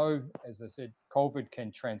 because we know, as I said, COVID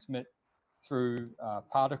can transmit through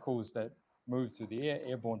particles that move through the air,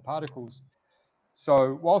 airborne particles.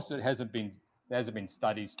 So whilst there hasn't been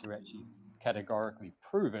studies to actually categorically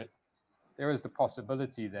prove it, there is the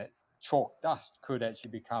possibility that chalk dust could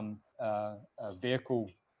actually become a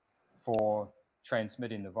vehicle for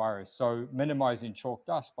transmitting the virus. So minimizing chalk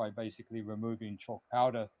dust by basically removing chalk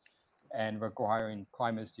powder and requiring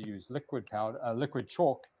climbers to use liquid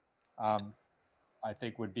chalk, I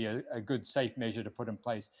think would be a good safe measure to put in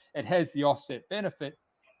place. It has the offset benefit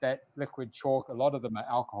that liquid chalk, a lot of them are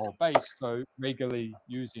alcohol based, so regularly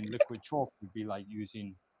using liquid chalk would be like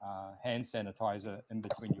using hand sanitizer in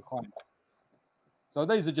between your climbs. So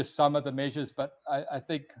these are just some of the measures, but I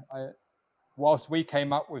think whilst we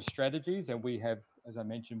came up with strategies, and we have, as I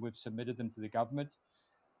mentioned, we've submitted them to the government,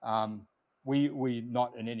 we're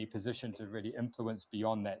not in any position to really influence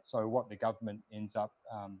beyond that. So what the government ends up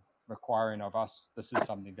requiring of us, this is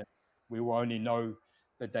something that we will only know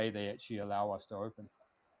the day they actually allow us to open.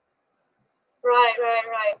 Right.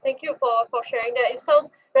 Thank you for sharing that. It sounds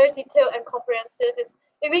very detailed and comprehensive.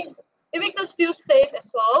 It makes us feel safe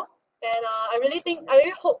as well. And I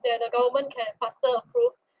really hope that the government can faster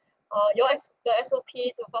approve the SOP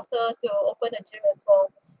to faster to open the gym as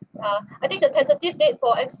well. I think the tentative date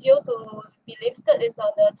for MCO to be lifted is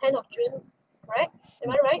on the 10th of June, correct?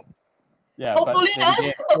 Am I right? Yeah, hopefully but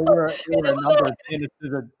again,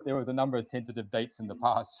 there was a number of tentative dates in the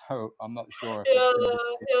past, so I'm not sure. Yeah.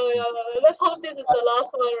 Let's hope this is the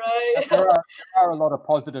last one, right? There are a lot of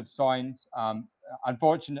positive signs.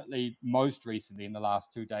 Unfortunately, most recently in the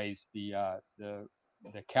last 2 days, the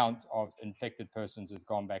count of infected persons has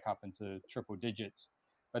gone back up into triple digits,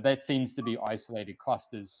 but that seems to be isolated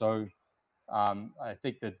clusters. So I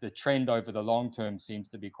think that the trend over the long term seems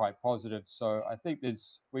to be quite positive. So I think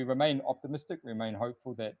we remain optimistic, remain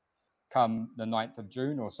hopeful that come the 9th of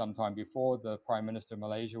June or sometime before, the Prime Minister of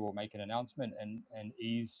Malaysia will make an announcement and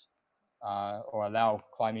ease or allow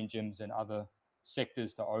climbing gyms and other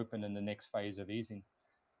sectors to open in the next phase of easing.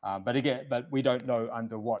 But we don't know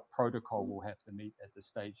under what protocol we'll have to meet at this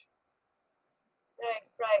stage.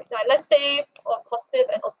 Right. Let's stay positive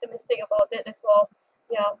and optimistic about it as well.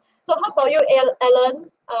 Yeah. So how about you,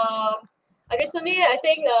 Alan? Recently, I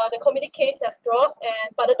think the community case have dropped,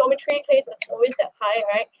 but the dormitory case is always that high,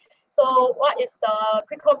 right? So what is the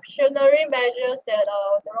precautionary measures that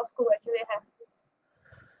the Rock School actually have?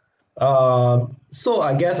 So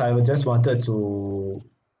I guess I just wanted to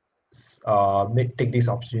take this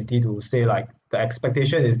opportunity to say, like, the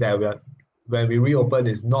expectation is that when we reopen,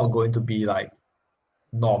 it's not going to be like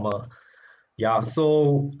normal. Yeah,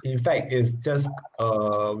 so in fact, it's just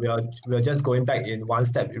we are just going back in one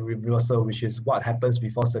step in reversal, which is what happens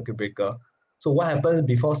before circuit breaker. So what happens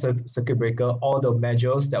before circuit breaker? All the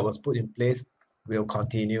measures that was put in place will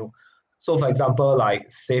continue. So for example,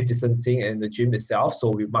 like safe distancing in the gym itself.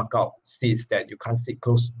 So we mark out seats that you can't sit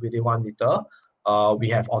close within 1 meter. We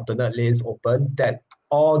have alternate lanes open. That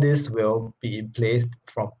all this will be in place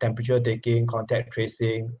from temperature taking, contact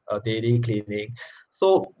tracing, daily cleaning.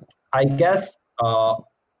 So I guess we're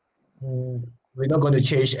not going to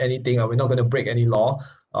change anything. We're not going to break any law.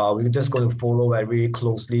 We're just going to follow very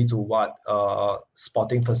closely to what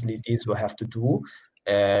sporting facilities will have to do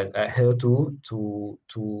and adhere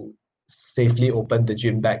to safely open the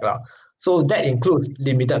gym back lah. So that includes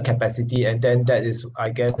limited capacity, and then that is, I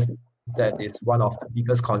guess, that is one of the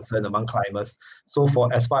biggest concern among climbers. So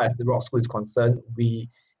for as far as the rock school is concerned,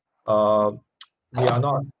 uh,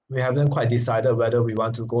 we haven't quite decided whether we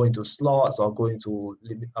want to go into slots or go into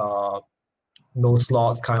no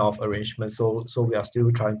slots kind of arrangement. So we are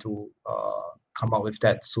still trying to come up with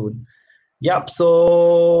that soon. Yep.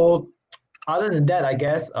 So other than that, I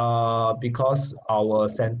guess because our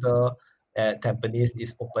center at Tampines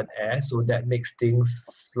is open air, so that makes things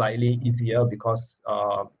slightly easier because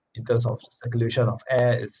in terms of circulation of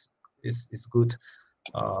air is good.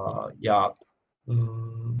 Yeah.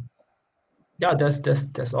 Mm, yeah,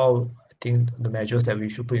 that's all. I think the measures that we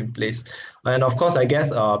should put in place, and of course, I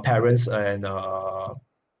guess parents and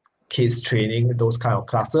kids training those kind of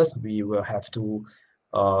classes, we will have to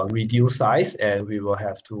reduce size, and we will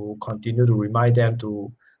have to continue to remind them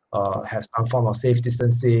to have some form of safe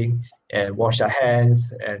distancing and wash their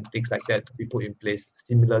hands and things like that to be put in place.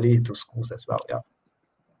 Similarly to schools as well. Yeah.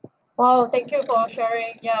 Wow, thank you for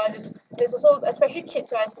sharing. Yeah, there's also especially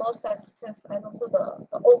kids, right, is most sensitive, and also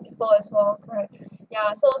the old people as well, correct?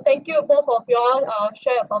 Yeah, so thank you both of you all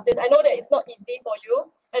share about this. I know that it's not easy for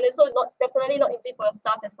you, and it's also not definitely not easy for your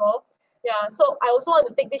staff as well. Yeah, so I also want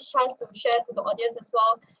to take this chance to share to the audience as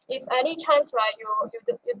well. If any chance, right, you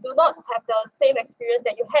do not have the same experience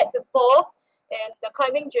that you had before in the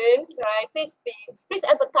climbing gyms, right? Please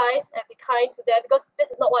empathize and be kind to them because this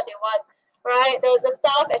is not what they want, right? The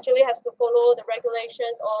staff actually has to follow the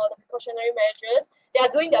regulations or the precautionary measures. They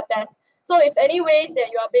are doing their best. So if any ways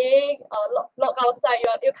that you are being locked outside,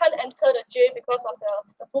 you can't enter the gym because of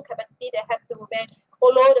the full capacity, they have to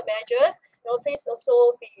follow the measures. Please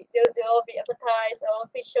also they'll be empathized,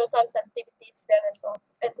 please show some sensitivity to them as well,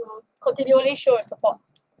 and to continually show your support.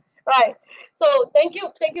 Right. So thank you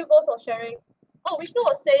both for sharing. Oh, Vishnu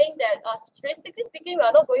was saying that statistically speaking, we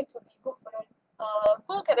are not going to be good for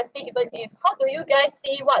full capacity even if. How do you guys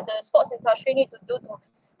see what the sports industry need to do to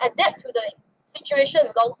adapt to the situation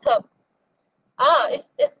long term? It's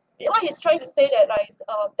what he's trying to say that like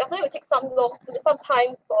definitely will take some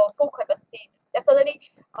time for full capacity. Definitely,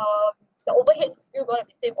 the overheads is still going to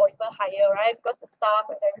be same or even higher, right? Because the staff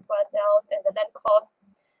and everyone else and the land cost.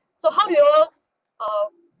 So how do you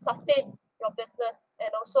all sustain your business, and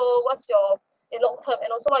also what's your in long term,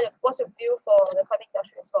 and also what's your view for the climbing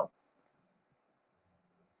industry as well?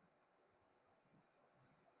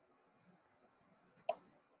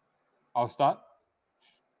 I'll start.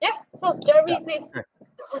 Yeah. So Jeremy, Yeah. please.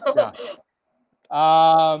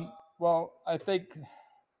 Yeah. Well, I think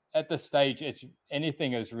at this stage,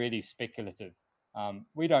 anything is really speculative.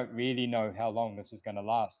 We don't really know how long this is going to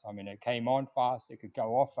last. I mean, it came on fast, it could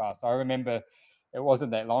go off fast. I remember it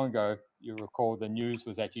wasn't that long ago, you recall the news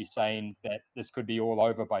was actually saying that this could be all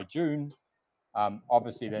over by June.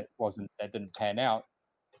 Obviously, that didn't pan out,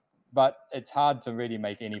 but it's hard to really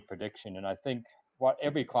make any prediction. And I think what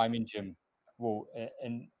every climbing gym will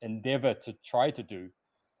endeavor to try to do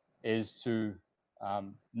is to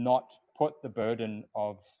not put the burden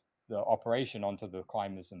of the operation onto the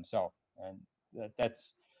climbers themselves. And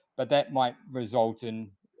but that might result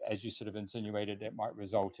in, as you sort of insinuated, that might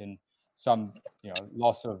result in some,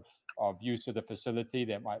 loss of use of the facility.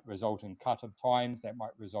 That might result in cut of times. That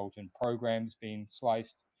might result in programs being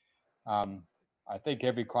sliced. I think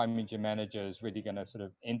every climbing gym manager is really going to sort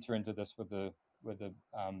of enter into this with a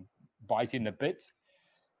bite in the bit.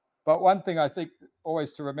 But one thing I think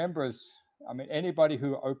always to remember is, I mean, anybody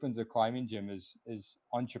who opens a climbing gym is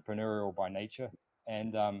entrepreneurial by nature,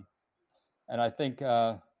 and I think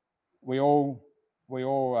we all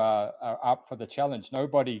are up for the challenge.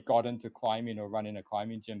 Nobody got into climbing or running a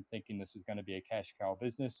climbing gym thinking this is going to be a cash cow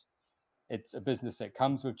business. It's a business that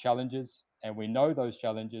comes with challenges, and we know those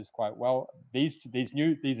challenges quite well. These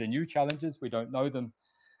are new challenges. We don't know them,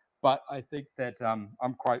 but I think that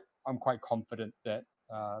I'm quite confident that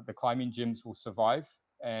the climbing gyms will survive,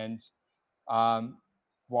 and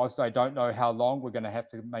whilst I don't know how long we're going to have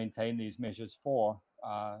to maintain these measures for,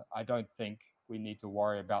 I don't think we need to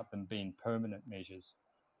worry about them being permanent measures.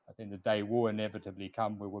 I think the day will inevitably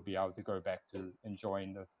come where we'll be able to go back to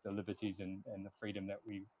enjoying the liberties and the freedom that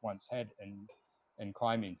we once had in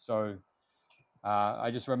climbing. So I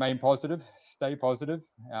just remain positive, stay positive.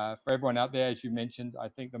 For everyone out there, as you mentioned, I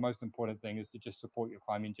think the most important thing is to just support your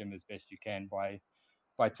climbing gym as best you can by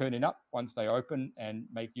turning up once they open and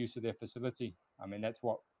make use of their facility. I mean, that's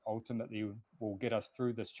what ultimately will get us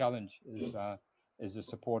through this challenge is the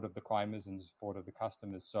support of the climbers and the support of the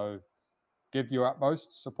customers. So give your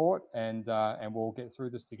utmost support and we'll get through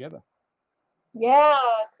this together. Yeah,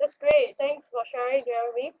 that's great. Thanks for sharing,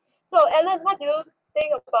 Jeremy. So, Alan, what do you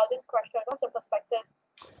think about this question? What's your perspective?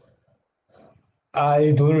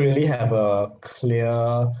 I don't really have a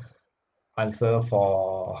clear answer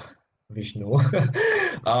for Vishnu.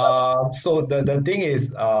 So the thing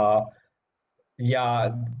is,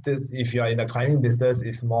 yeah, if you're in the climbing business,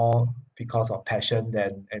 it's more because of passion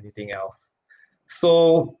than anything else.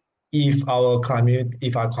 So if our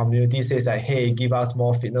community says that, hey, give us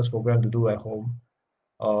more fitness program to do at home,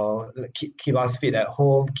 keep us fit at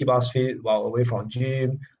home, keep us fit while away from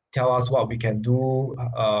gym, tell us what we can do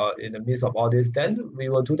in the midst of all this, then we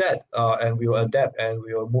will do that and we will adapt and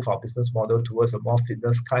we will move our business model towards a more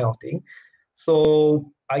fitness kind of thing.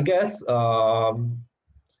 So I guess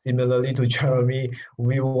similarly to Jeremy,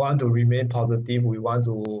 we want to remain positive. We want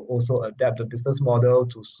to also adapt the business model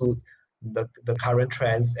to suit the current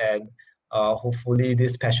trends, and hopefully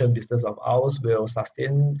this passion business of ours will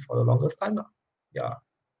sustain for the longest time. Yeah.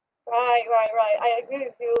 Right. I agree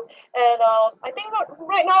with you. And I think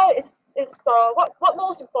right now is what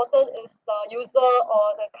most important is the user or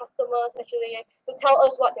the customers actually to tell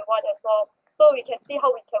us what they want as well, so we can see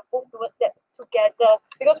how we can move towards that together.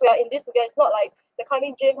 Because we are in this together. It's not like the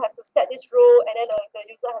climbing gym has to set this rule and then the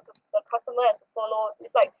user has to, the customer has to follow.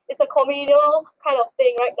 It's like it's a communal kind of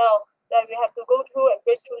thing right now that we have to go through and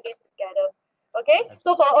race through this together. Okay.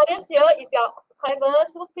 So for our audience here, if you are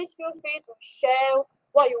climbers, so please feel free to share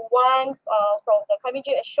what you want from the climbing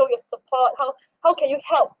gym and show your support. How can you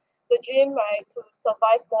help the gym, right, to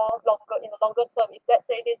survive longer in the longer term if let's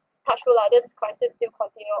say this this crisis still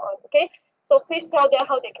continue on. Okay, so please tell them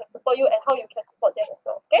how they can support you and how you can support them as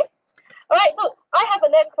well. Okay, all right. So I have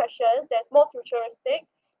a next question that's more futuristic,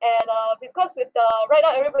 and because with the right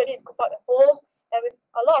now everybody is cooped up at home, and with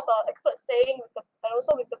a lot of experts saying and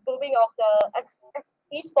also with the booming of the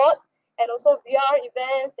esports and also VR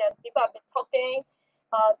events that people have been talking.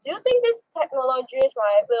 Do you think these technologies,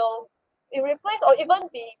 right, will replace or even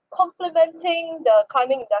be complementing the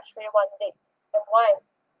climbing industry one day, and why?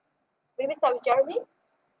 Maybe start with Jeremy.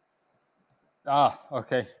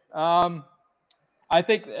 Okay. I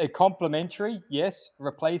think complementary, yes.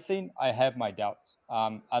 Replacing, I have my doubts.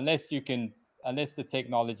 Unless the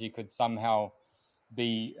technology could somehow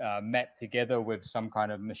be mapped together with some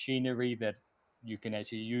kind of machinery that you can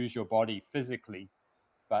actually use your body physically.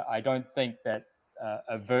 But I don't think that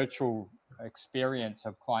a virtual experience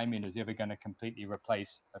of climbing is ever going to completely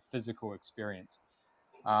replace a physical experience.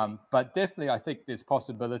 But definitely, I think there's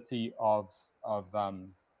possibility of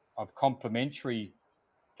complementary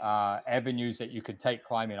avenues that you could take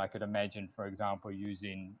climbing. I could imagine, for example,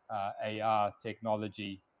 using AR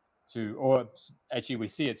technology or actually we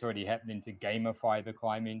see it's already happening to gamify the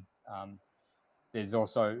climbing. There's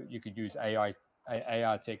also, you could use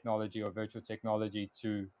AR technology or virtual technology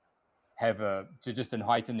to just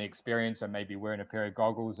heighten the experience, and maybe wearing a pair of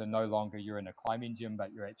goggles and no longer you're in a climbing gym,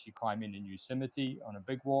 but you're actually climbing in Yosemite on a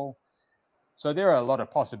big wall. So there are a lot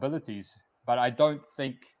of possibilities, but I don't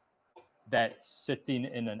think that sitting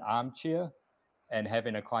in an armchair and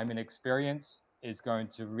having a climbing experience is going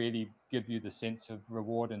to really give you the sense of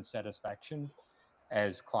reward and satisfaction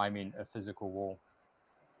as climbing a physical wall.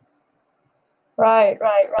 Right.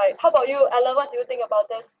 How about you, Alan? What do you think about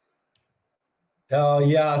this?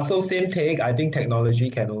 Yeah, so same take. I think technology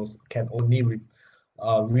can only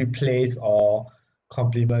replace or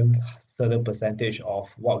complement certain percentage of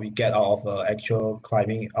what we get out of actual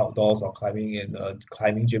climbing outdoors or climbing in a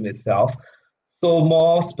climbing gym itself. So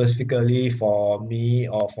more specifically for me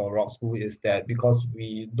or for Rock School is that because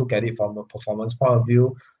we look at it from a performance point of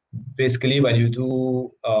view, basically when you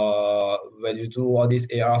do all this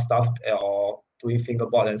AR stuff or doing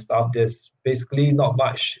fingerboard and stuff, there's basically not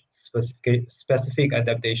much specific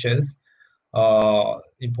adaptations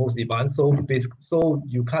impose demand. So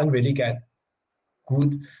you can't really get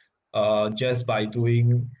good just by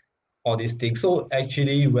doing all these things. So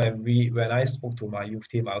actually when I spoke to my youth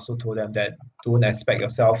team, I also told them that don't expect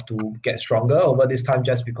yourself to get stronger over this time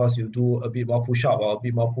just because you do a bit more push-up or a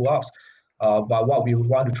bit more pull-ups. But what we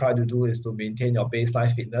want to try to do is to maintain your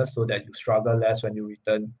baseline fitness so that you struggle less when you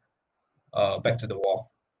return back to the wall.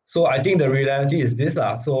 So I think the reality is this.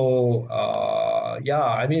 So yeah,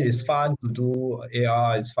 I mean, it's fun to do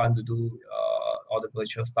AR, it's fun to do all the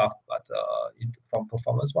virtual stuff, but from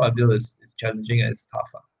performance point of view, it's challenging and it's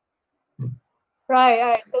tough. Right,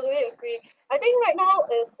 I totally agree. I think right now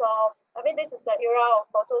is I mean this is the era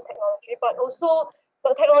of also technology, but also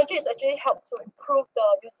the technology has actually helped to improve the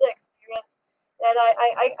user experience. And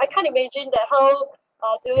I can't imagine that how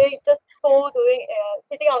doing just doing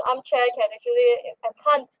sitting on armchair can actually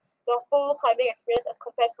enhance the full climbing experience as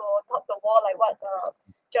compared to top the wall like what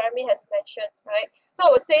Jeremy has mentioned, right? So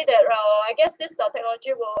I would say that I guess this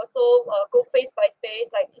technology will also go phase by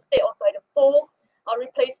phase, like instead of like the full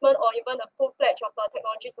replacement or even a full-fledged of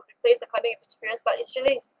technology to replace the climbing experience, but it's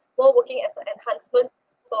really more working as an enhancement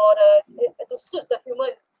for to suit the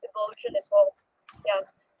human evolution as well.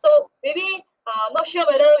 Yes. So maybe I'm not sure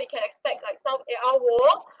whether we can expect like some AR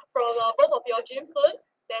wall from both of your gyms soon.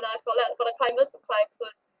 Then for the climbers to climb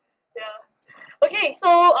soon. Yeah. Okay. So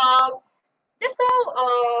just now,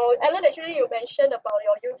 Ellen, actually you mentioned about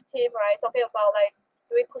your youth team, right? Talking about like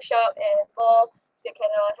doing push-up and more they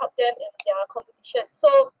can help them in their competition.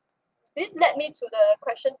 So this led me to the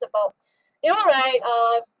questions about, right?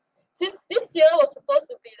 This year was supposed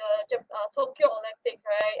to be the Tokyo Olympics,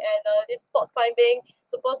 right? And this sports climbing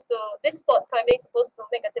supposed to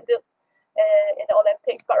make a debut in the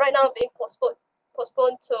Olympics, but right now being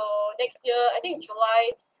postponed to next year. I think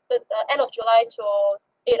July, the end of July to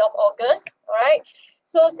 8th of August. All right.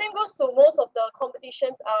 So same goes to most of the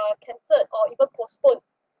competitions are cancelled or even postponed.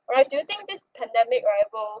 All right. Do you think this pandemic, right,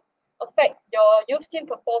 will affect your youth team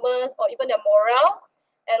performance or even their morale?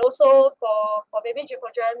 And also for maybe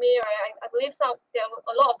for Jeremy, right, I believe there were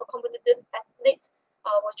a lot of the competitive athletes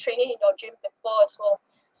was training in your gym before as well.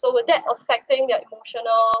 So with that affecting their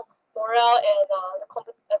emotional morale and for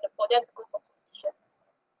them to go for competitions?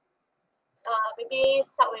 Maybe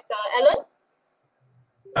start with Ellen.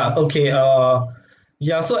 Okay.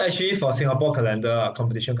 Yeah. So actually, for Singapore calendar,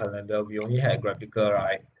 competition calendar, we only had graphical,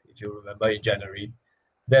 right? If you remember in January,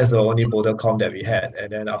 that's the only Boulder comp that we had,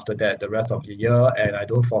 and then after that, the rest of the year, and I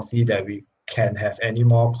don't foresee that we can have any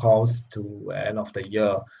more calls to end of the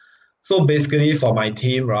year. So basically, for my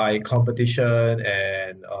team, right, competition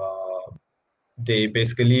and they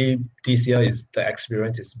basically this year is the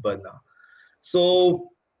experience is burnt now.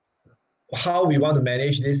 So how we want to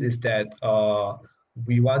manage this is that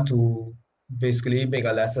we want to basically make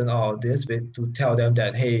a lesson out of this with to tell them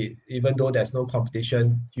that hey, even though there's no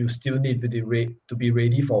competition, you still need to be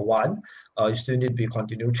ready for one. You still need to be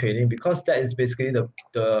continue training because that is basically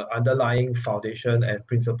the underlying foundation and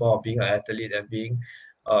principle of being an athlete and being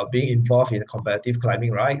involved in competitive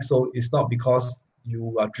climbing, right? So it's not because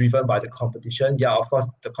you are driven by the competition. Yeah, of course,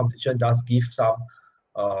 the competition does give some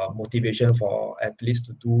motivation for athletes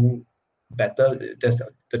to do better. That's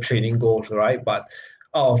the training goals, right? But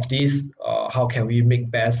out of this, how can we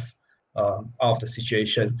make best out of the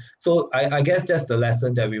situation? So I guess that's the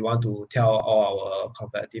lesson that we want to tell all our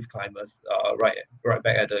competitive climbers right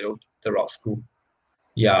back at the rock school.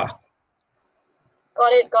 Yeah.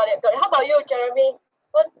 Got it. How about you, Jeremy?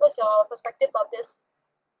 What's your perspective of this?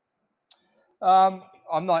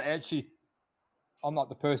 I'm not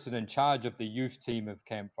the person in charge of the youth team of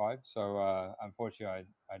Camp5, so unfortunately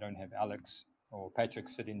I don't have Alex or Patrick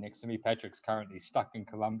sitting next to me. Patrick's currently stuck in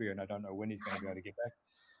Colombia, and I don't know when he's going to be able to get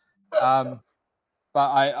back. But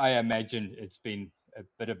I imagine it's been a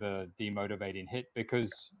bit of a demotivating hit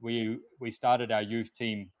because we started our youth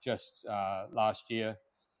team just last year,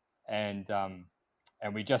 and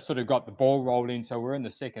we just sort of got the ball rolling. So we're in the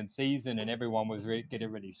second season, and everyone was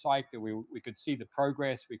getting really psyched that we could see the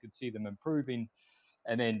progress, we could see them improving,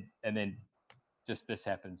 and then just this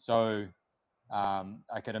happened. So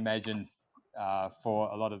I can imagine for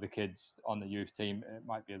a lot of the kids on the youth team, it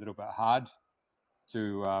might be a little bit hard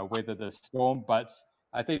to weather the storm. But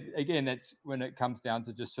I think again, that's when it comes down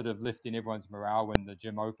to just sort of lifting everyone's morale when the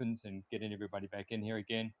gym opens and getting everybody back in here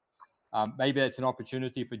again. Maybe that's an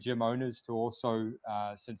opportunity for gym owners to also,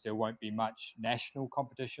 since there won't be much national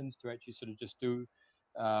competitions, to actually sort of just do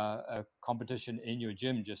a competition in your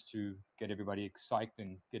gym just to get everybody excited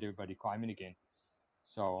and get everybody climbing again.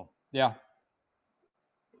 So yeah.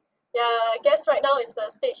 Yeah, I guess right now is the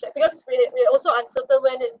stage because we're also uncertain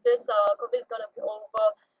when is this COVID is gonna be over.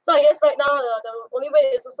 So I guess right now the only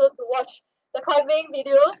way is also to watch the climbing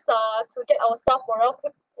videos to get ourselves morale,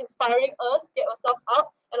 inspiring us, get ourselves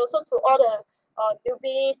up, and also to all the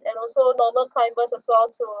newbies and also normal climbers as well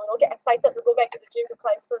to get excited to go back to the gym to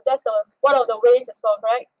climb. So that's one of the ways as well,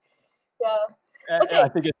 right? Yeah. Okay. I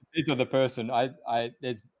think it depends on the person.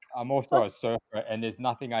 I'm also a surfer, and there's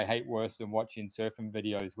nothing I hate worse than watching surfing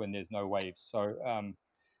videos when there's no waves. So I'm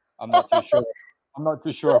not too sure. I'm not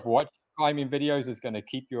too sure if watching climbing videos is going to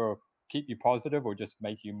keep you positive or just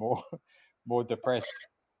make you more depressed.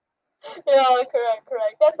 Yeah,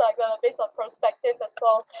 correct. That's like based on perspective as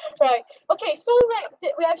well. Right. Okay, so right,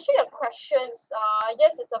 we actually have questions. I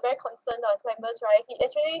guess it's a very concerned climbers, right? He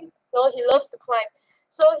actually, he loves to climb.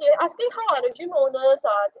 So he asking how are the gym owners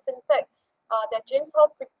disinfect their gyms,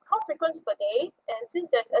 how frequent per day, and since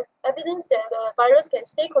there's evidence that the virus can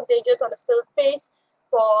stay contagious on the surface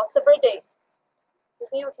for several days.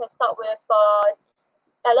 Maybe we can start with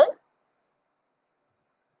Alan.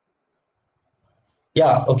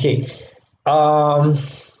 Yeah, okay. Um,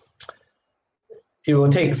 it will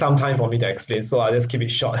take some time for me to explain, so I'll just keep it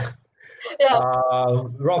short. Yeah.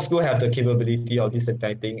 Rock School have the capability of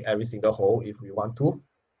disinfecting every single hole if we want to.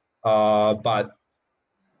 But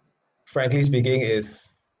frankly speaking,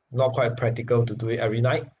 it's not quite practical to do it every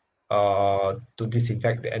night to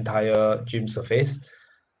disinfect the entire gym surface.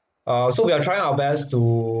 So we are trying our best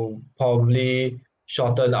to probably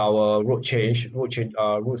shorten our route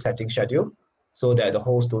setting schedule so that the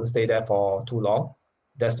holes don't stay there for too long.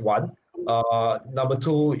 That's one. Number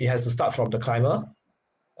two, it has to start from the climber.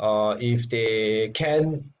 If they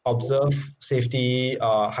can observe safety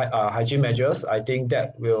hygiene measures, I think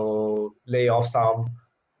that will lay off some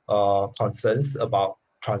concerns about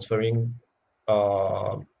transferring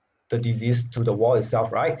uh, the disease to the wall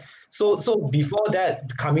itself, right? So before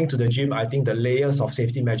that, coming to the gym, I think the layers of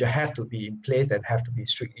safety measure have to be in place and have to be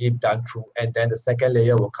strictly done through, and then the second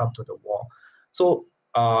layer will come to the wall. So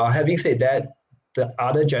having said that, the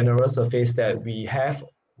other general surface that we have,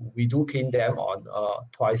 we do clean them on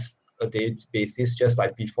twice a day basis, just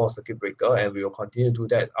like before circuit breaker, and we will continue to do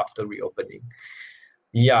that after reopening.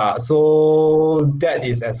 Yeah, so that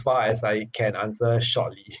is as far as I can answer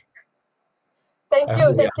shortly. Thank I you,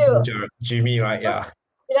 hope we thank you. Jimmy, right? Yeah.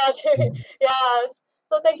 Yeah, yeah.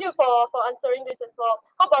 So thank you for answering this as well.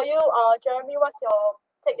 How about you, Jeremy? What's your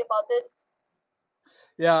take about this?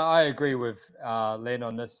 Yeah, I agree with Len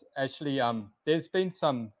on this. Actually, there's been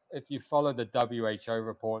some, if you follow the WHO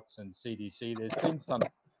reports and CDC, there's been some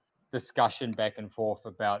discussion back and forth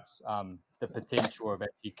about the potential of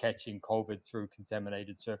actually catching COVID through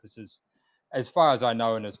contaminated surfaces. As far as I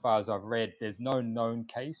know and as far as I've read, there's no known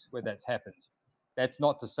case where that's happened. That's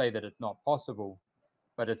not to say that it's not possible,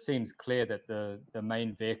 but it seems clear that the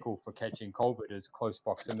main vehicle for catching COVID is close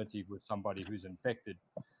proximity with somebody who's infected.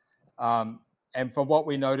 And from what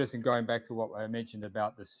we noticed, and going back to what I mentioned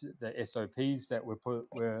about the SOPs that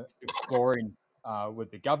we're exploring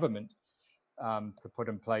with the government to put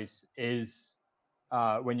in place, is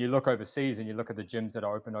when you look overseas and you look at the gyms that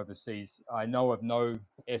are open overseas, I know of no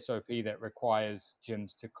SOP that requires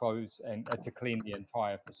gyms to close and to clean the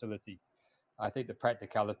entire facility. I think the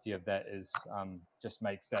practicality of that is just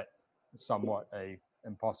makes that somewhat a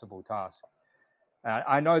impossible task.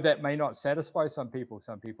 I know that may not satisfy some people.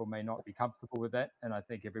 Some people may not be comfortable with that, and I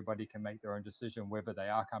think everybody can make their own decision whether they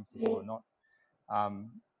are comfortable or not.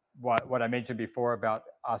 What I mentioned before about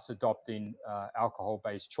us adopting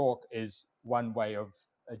alcohol-based chalk is one way of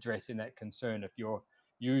addressing that concern. If you're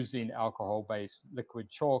using alcohol-based liquid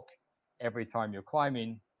chalk every time you're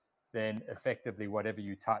climbing, then effectively whatever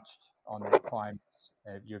you touched on that climb,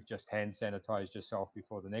 you've just hand sanitized yourself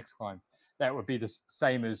before the next climb. That would be the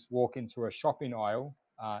same as walking through a shopping aisle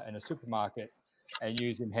in a supermarket and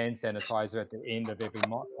using hand sanitizer at the end of every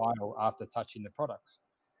aisle after touching the products.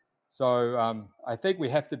 So I think we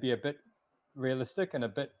have to be a bit realistic and a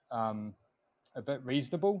bit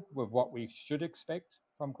reasonable with what we should expect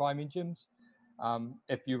from climbing gyms.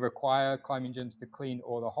 If you require climbing gyms to clean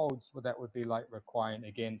all the holds, well, that would be like requiring,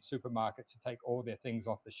 again, supermarkets to take all their things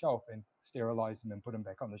off the shelf and sterilize them and put them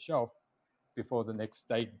back on the shelf before the next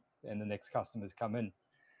day and the next customers come in.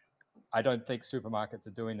 I don't think supermarkets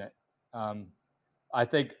are doing that. I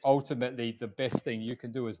think ultimately the best thing you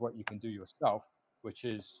can do is what you can do yourself, which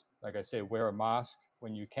is, like I said, wear a mask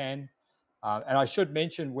when you can. And I should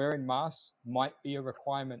mention wearing masks might be a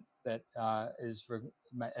requirement that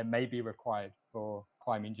may be required for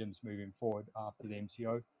climbing gyms moving forward after the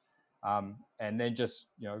MCO. And then just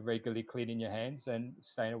regularly cleaning your hands and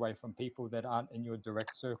staying away from people that aren't in your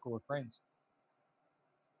direct circle of friends.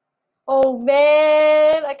 Oh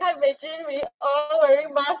man, I can't imagine we all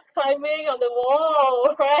wearing masks climbing on the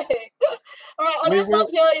wall, right? All right, I'll just stop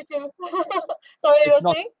here if you. Sorry, you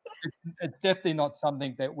were saying? It's definitely not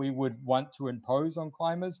something that we would want to impose on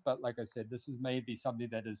climbers, but like I said, this is maybe something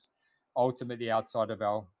that is ultimately outside of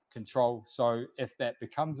our control. So if that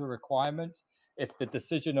becomes a requirement, if the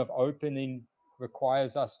decision of opening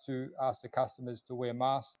requires us to ask the customers to wear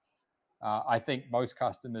masks, I think most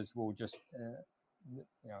customers will just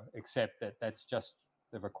accept that that's just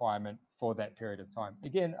the requirement for that period of time.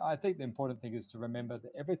 Again, I think the important thing is to remember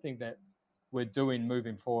that everything that we're doing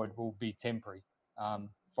moving forward will be temporary.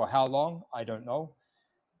 For how long, I don't know,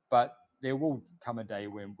 but there will come a day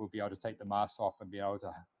when we'll be able to take the mask off and be able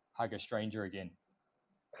to hug a stranger again.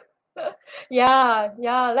 Yeah,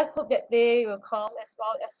 let's hope that day will come as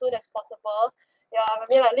well as soon as possible. Yeah, I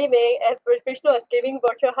mean, like Li Ming and Vishnu is giving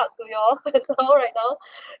virtual hug to you all as well right now.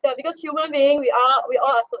 Yeah, because human being, we all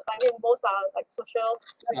are. I mean, most are like social.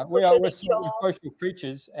 We're social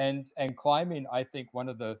creatures, and climbing. I think one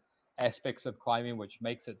of the aspects of climbing which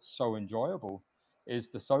makes it so enjoyable is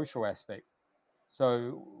the social aspect.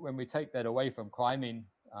 So when we take that away from climbing,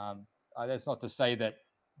 that's not to say that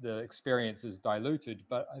the experience is diluted,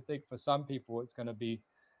 but I think for some people it's going to be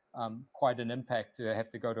quite an impact to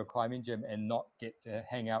have to go to a climbing gym and not get to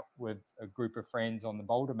hang out with a group of friends on the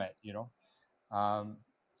boulder mat,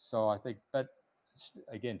 So I think, but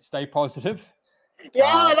again, stay positive.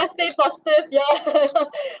 Yeah, let's stay positive. Yeah,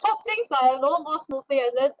 hope things are more smoothly,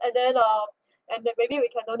 and then maybe we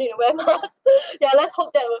can don't need to wear masks. Yeah, let's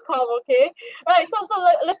hope that will come. Okay. All right. So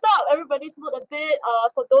lift up everybody's mood a bit.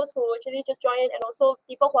 For those who actually just joined, and also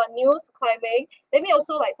people who are new to climbing, let me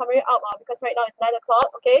also like summary up. Because right now it's 9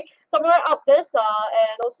 o'clock. Okay. Summary up this.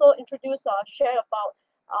 And also introduce. Share about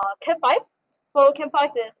Camp5. So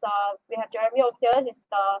Camp5 is we have Jeremy over here. He's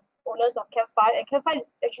the owners of Camp5, and Camp5 is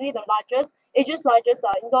actually the Asia's largest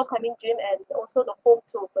indoor climbing gym, and also the home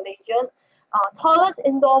to Malaysia's tallest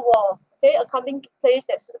indoor wall. Okay, a climbing place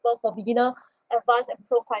that's suitable for beginner, advanced, and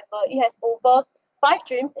pro climber. It has over 5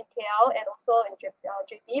 gyms in KL and also in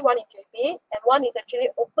JP, one in JP, and one is actually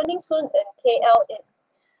opening soon in KL.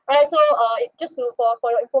 Alright, so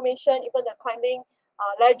for your information, even the climbing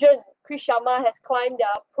legend Chris Sharma has climbed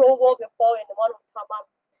their pro wall before in the one of Tamam.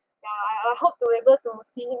 Yeah, I hope to be able to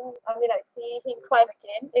see him. See him climb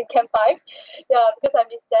again in Camp5. Yeah, because I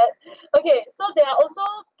missed that. Okay, so they are also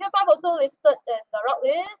Camp5 also listed in the rock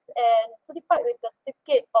list and certified with the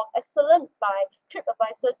certificate of excellence by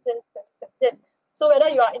TripAdvisor since 2015. So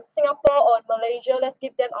whether you are in Singapore or in Malaysia, let's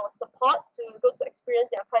give them our support to go to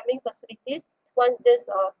experience their climbing facilities once this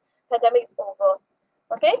pandemic is over.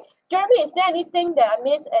 Okay, Jeremy, is there anything that I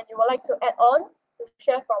missed and you would like to add on to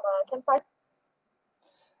share from Camp5?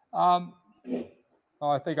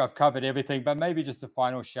 I think I've covered everything, but maybe just a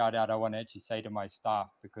final shout out I want to actually say to my staff,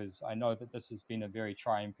 because I know that this has been a very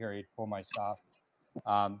trying period for my staff.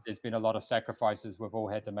 There's been a lot of sacrifices. We've all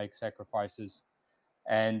had to make sacrifices.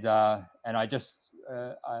 And I just,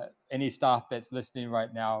 any staff that's listening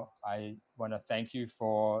right now, I want to thank you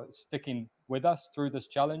for sticking with us through this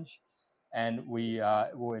challenge. And we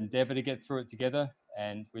will endeavor to get through it together.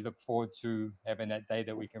 And we look forward to having that day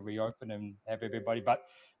that we can reopen and have everybody, but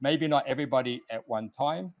maybe not everybody at one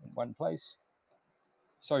time, in one place,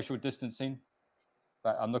 social distancing,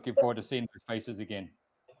 but I'm looking forward to seeing those faces again.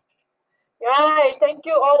 Right, thank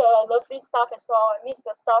you all the lovely staff as well. I miss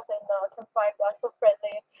the staff in Camp5, they are so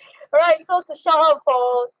friendly. Alright, so to shout out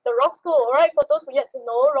for the Rock School, alright, for those who yet to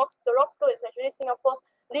know, the Rock School is actually Singapore's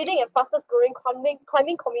leading and fastest growing climbing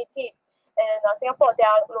community. And Singapore, they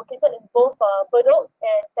are located in both Bedok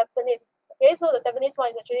and Tampines. Okay, so the Tampines one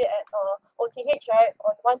is actually at OTH, right,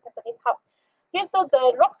 on one Tampines hub. Okay, so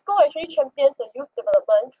the Rock School actually champions the youth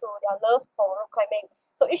development through their love for rock climbing.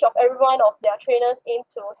 So each of every one of their trainers aim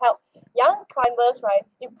to help young climbers, right,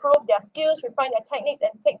 improve their skills, refine their techniques,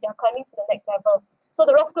 and take their climbing to the next level. So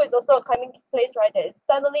the Rock School is also a climbing place, right, that is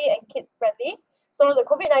family and kids friendly. So the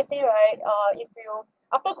COVID-19, right,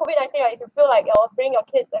 after COVID-19, right, if you feel like bring your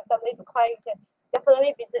kids and family to climb, you can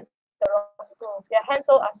definitely visit the Rock School. Their hands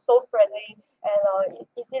are so friendly and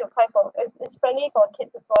easy to climb for. It's friendly for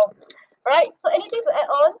kids as well. All right. So anything to add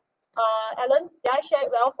on, Alan? Did I share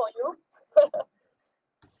it well for you?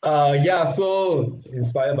 Yeah, so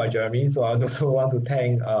inspired by Jeremy, so I just want to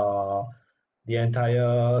thank the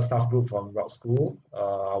entire staff group from Rock School,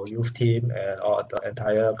 our youth team, and all the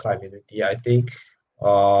entire community. I think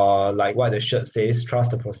like what the shirt says, trust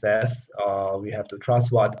the process. We have to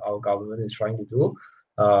trust what our government is trying to do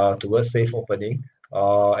towards safe opening,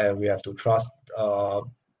 and we have to trust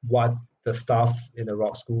what the staff in the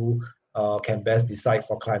Rock School can best decide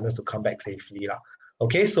for climbers to come back safely.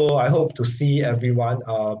 Okay, so I hope to see everyone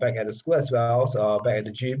back at the school as well, back at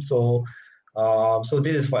the gym. So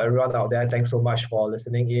this is for everyone out there. Thanks so much for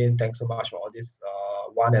listening in. Thanks so much for all this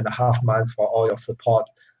 1.5 months, for all your support,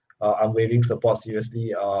 unwavering support,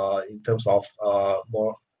 seriously, in terms of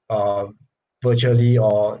more virtually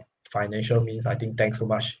or financial means. I think thanks so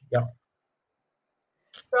much. Yeah.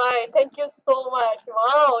 Right, thank you so much.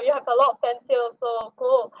 Wow, you have a lot of fans here, so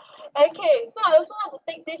cool. Okay, so I also want to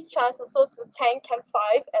take this chance also to thank Camp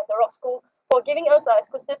 5 and the Rock School for giving us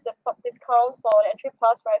exclusive discounts for the entry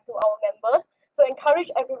pass right to our members to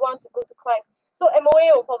encourage everyone to go to climb. So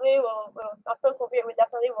MOA will probably will after COVID we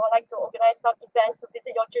definitely would like to organize some events to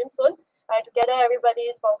visit your gym soon, right? To gather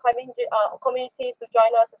everybody from climbing communities to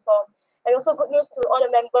join us as well. And also good news to all the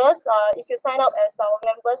members. If you sign up as our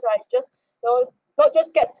members, right, just you know not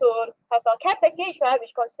just get to have a care package, right,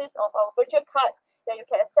 which consists of our virtual card that you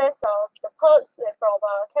can access the perks from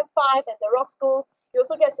Camp 5 and the Rock School. You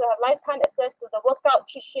also get to have lifetime access to the workout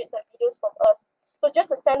cheat sheets and videos from us. So just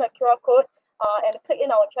to send a QR code and click in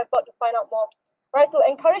our chatbot to find out more. Right, to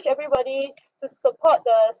encourage everybody to support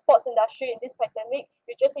the sports industry in this pandemic,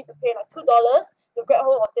 you just need to pay like $2 to get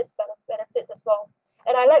hold of these benefits as well.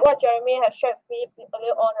 And I like what Jeremy has shared with me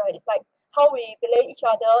earlier on, right? It's like how we belay each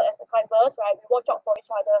other as the climbers, right? We watch out for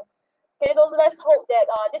each other. Okay, so let's hope that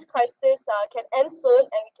this crisis can end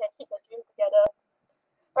soon and we can hit the dream together.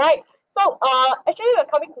 Right. So actually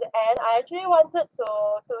we're coming to the end. I actually wanted to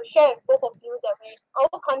share with both of you that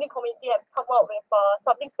our climbing community has come up with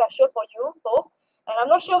something special for you both. And I'm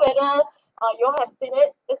not sure whether you all have seen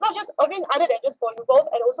it. It's not just other than just for you both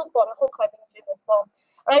and also for the whole climbing gym as well.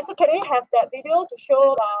 Alright, so can we have that video to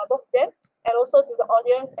show both of them and also to the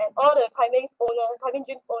audience and all the climbing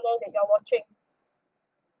gyms owners that you're watching.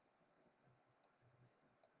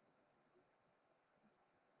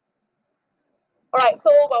 All right,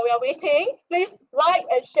 so while we are waiting, please like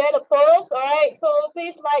and share the post. All right, so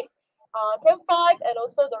please like Camp 5 and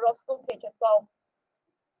also the Rock School page as well.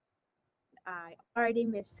 I already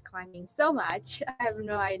missed climbing so much. I have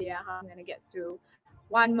no idea how I'm gonna get through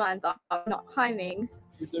 1 month of not climbing.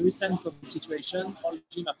 With the recent COVID situation, all the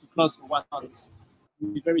gym have to close for 1 month. It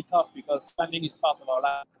will be very tough because climbing is part of our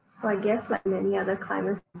life. So I guess like many other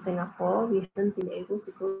climbers in Singapore, we haven't been able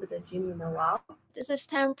to go to the gym in a while. This is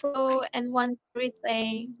temporal, and once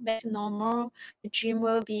everything back to normal, the gym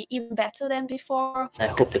will be even better than before. I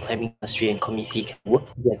hope the climbing industry and community can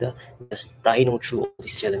work together just through all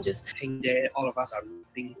these challenges. I think that all of us are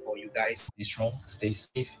rooting for you guys. Be strong, stay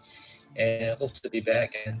safe, and hope to be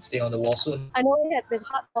back and stay on the wall soon. I know it has been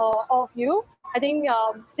hard for all of you. I think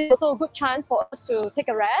this is also a good chance for us to take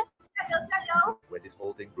a rest. When this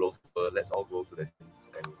whole thing blows over, let's all go to the gyms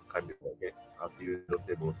and climb it. Okay, I'll see you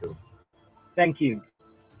in Mosul. Thank you,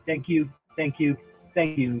 thank you, thank you,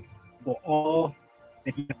 thank you for all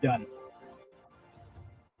that you have done.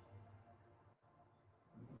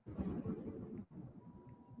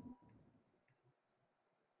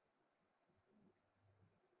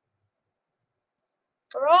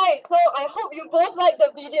 Alright, so I hope you both like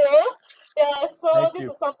the video. Yeah, so this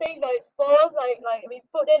is something that is both like we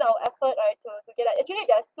put in our effort right to get it. Actually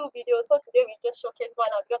there's 2 videos, so today we just showcase one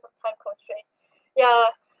because of time constraint.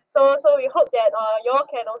 Yeah. So we hope that you all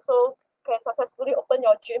can also successfully open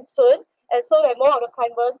your gym soon, and so that more of the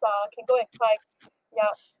climbers can go and climb.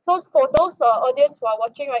 Yeah. So for those audience who are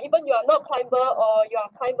watching, right, even you are not climber or you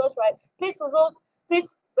are climbers, right, please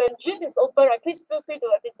when gym is open, right, please feel free to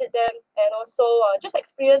visit them and also just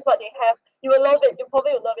experience what they have. You will love it. You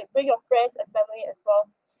probably will love it. Bring your friends and family as well.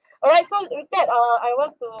 All right. So with that, I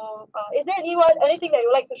want to. Is there anything that you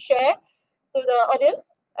would like to share to the audience,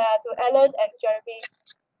 to Alan and Jeremy?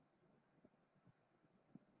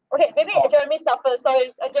 Okay, maybe Jeremy start first.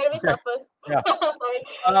 Sorry, Jeremy start first. Yeah. Sorry.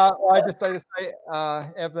 I just like to say,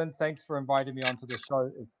 Evelyn, thanks for inviting me onto the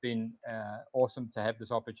show. It's been awesome to have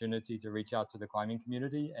this opportunity to reach out to the climbing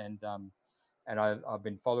community, and I've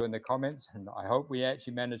been following the comments, and I hope we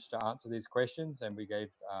actually managed to answer these questions, and we gave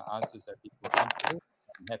answers that people were comfortable.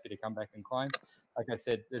 I'm happy to come back and climb. Like I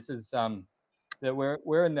said, this is that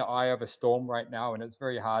we're in the eye of a storm right now, and it's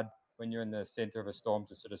very hard when you're in the center of a storm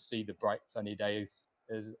to sort of see the bright sunny days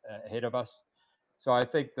ahead of us. So I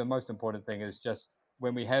think the most important thing is just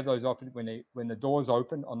when we have those when the doors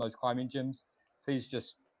open on those climbing gyms, please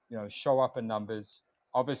just show up in numbers.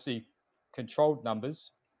 Obviously, controlled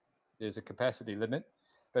numbers. There's a capacity limit,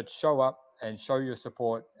 but show up and show your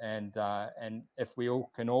support. And if we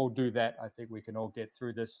all can do that, I think we can all get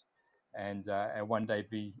through this, and one day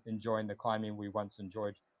be enjoying the climbing we once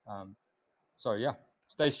enjoyed. So yeah,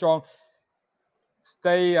 stay strong,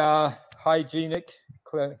 stay hygienic,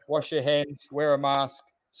 wash your hands, wear a mask,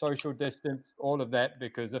 social distance, all of that,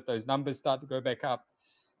 because if those numbers start to go back up,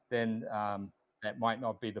 then that might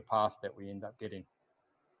not be the path that we end up getting.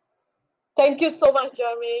 Thank you so much,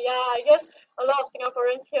 Jeremy. Yeah, I guess a lot of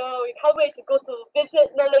Singaporeans here, we can't wait to go to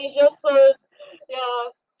visit Malaysia soon.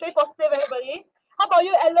 Yeah, stay positive, everybody. How about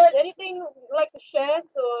you, Alan? Anything you'd like to share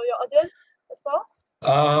to your audience as well?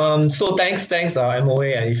 So thanks, MOA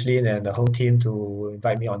and Evelyn and the whole team to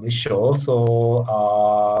invite me on this show.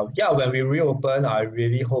 So, yeah, when we reopen, I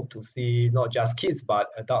really hope to see not just kids but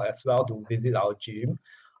adults as well to visit our gym.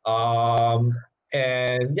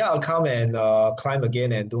 And yeah, I'll come and climb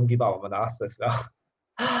again and don't give up on us as well.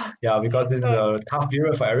 Yeah, because this is a tough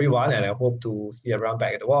period for everyone, and I hope to see everyone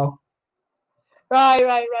back at the wall.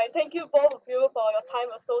 Right. Thank you both of you for your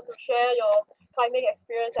time also to share your climbing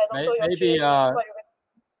experience and also your Maybe journey.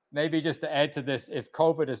 maybe just to add to this, if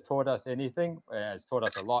COVID has taught us anything, it's taught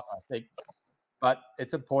us a lot, I think. But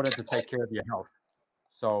it's important to take care of your health.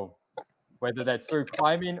 So whether that's through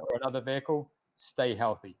climbing or another vehicle, stay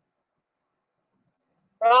healthy.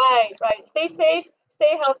 Right. Stay safe,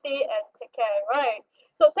 stay healthy, and take care. Right.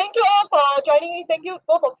 So thank you all for joining me. Thank you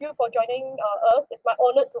both of you for joining us. It's my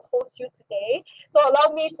honor to host you today. So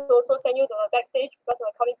allow me to also send you to the backstage because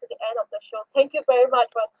we're coming to the end of the show. Thank you very much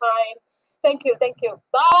for your time. Thank you.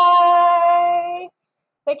 Bye.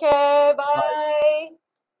 Take care. Bye.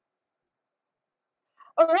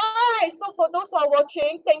 Alright, so for those who are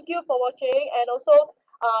watching, thank you for watching, and also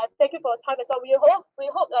thank you for your time as well. We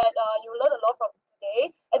hope that you learn a lot from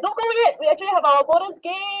today. And don't go yet, we actually have our bonus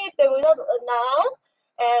gift that we're going to announce.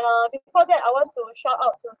 And before that, I want to shout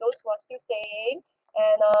out to those who are still staying.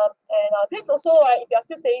 And please also, if you are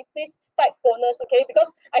still staying, please type bonus, okay?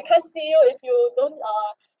 Because I can't see you if you don't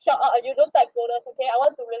shout out, you don't type bonus, okay? I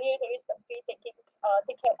want to really specifically take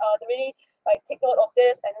note of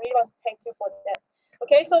this and really want to thank you for that.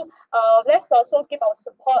 Okay, so let's also give our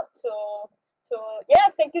support to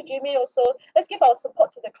yes, thank you, Jimmy. Also, let's give our support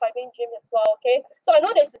to the climbing gym as well. Okay, so I know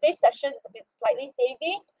that today's session is a bit slightly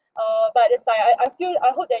heavy, but it's like I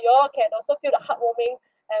hope that you all can also feel the heartwarming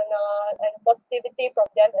and positivity from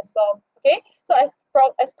them as well. Okay, so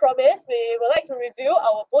as promised, we would like to review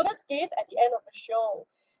our bonus gift at the end of the show.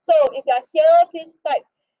 So if you are here, please type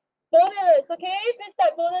bonus. Okay, please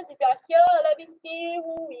type bonus if you are here. Let me see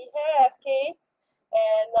who we have. Okay.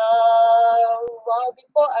 And well,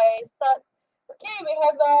 before I start, okay, we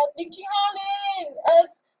have Ding Chi Lin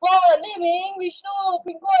as well, Li Ming, Vishnu,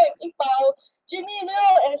 Ping Koi, Ying Bao, Jimmy Liu,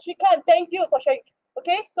 and Shrikant. Thank you for sharing.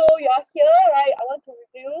 Okay, so you are here, right? I want to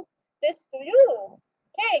review this to you.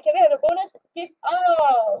 Okay, can we have a bonus gift?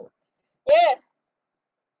 Oh, yes.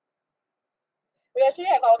 We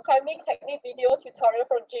actually have our climbing technique video tutorial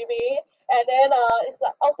from Jimmy, and then it's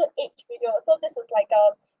an altered age video. So this is like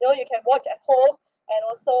you can watch at home and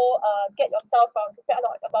also get yourself prepared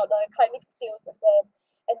about the climbing skills as well.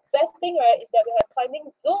 And the best thing, right, is that we have climbing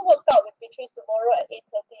Zoom workout with Beatrice tomorrow at 8:30.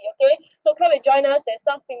 Okay, so come and join us. There's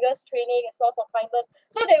some fingers training as well for climbers,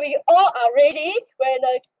 so that we all are ready when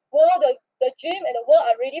the gym and the world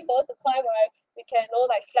are ready for us to climb. Right, we can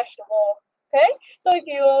flash the wall. Okay, so if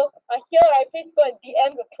you are here, right, please go and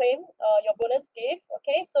DM to claim your bonus gift.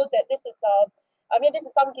 Okay, so that this is this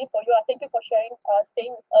is some gift for you. Thank you for sharing,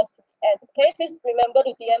 staying with us to the end. Okay, please remember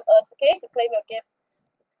to DM us. Okay, to claim your gift.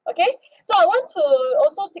 Okay, so I want to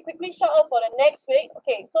also quickly shout out for the next week.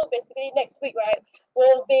 Okay, so basically next week, right,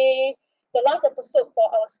 will be the last episode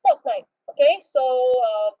for our sports night. Okay, so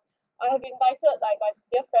I have invited my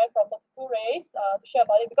dear friend from the Two Race to share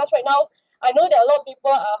about it, because right now I know that a lot of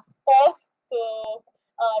people are forced to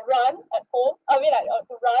run at home.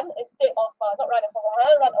 To run instead of not run at home,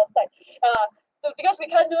 run outside. Because we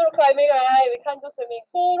can't do climbing, right? We can't do swimming.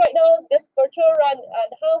 So right now, this virtual run and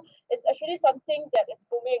how it's actually something that is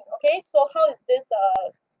booming. Okay, so how is this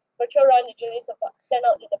virtual run usually stand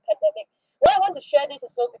out in the pandemic? Why I want to share this is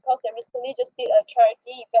so because they recently just did a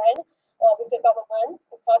charity event with the government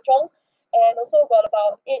in Hwa Chong, and also got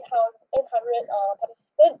about 800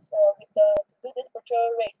 participants to do this virtual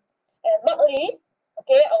race. And Mark Lee,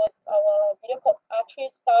 okay, our video called Archery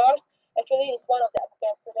Stars, actually is one of the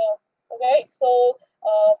ambassadors. Okay, so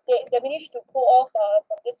they managed to pull off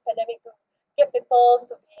from this pandemic to get people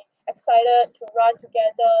to be excited to run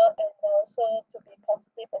together and also to be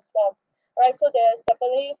positive as well. Right, so there's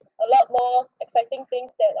definitely a lot more exciting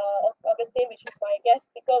things that Augustine, which is my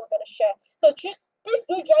guest speaker, we're gonna share. So please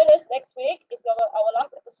do join us next week. It's our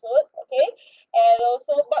last episode, okay? And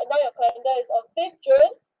also mark down your calendar is on 5th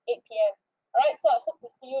June, 8 p.m. Alright, so I hope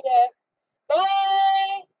to see you there.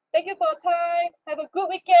 Bye. Thank you for your time. Have a good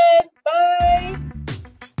weekend. Bye.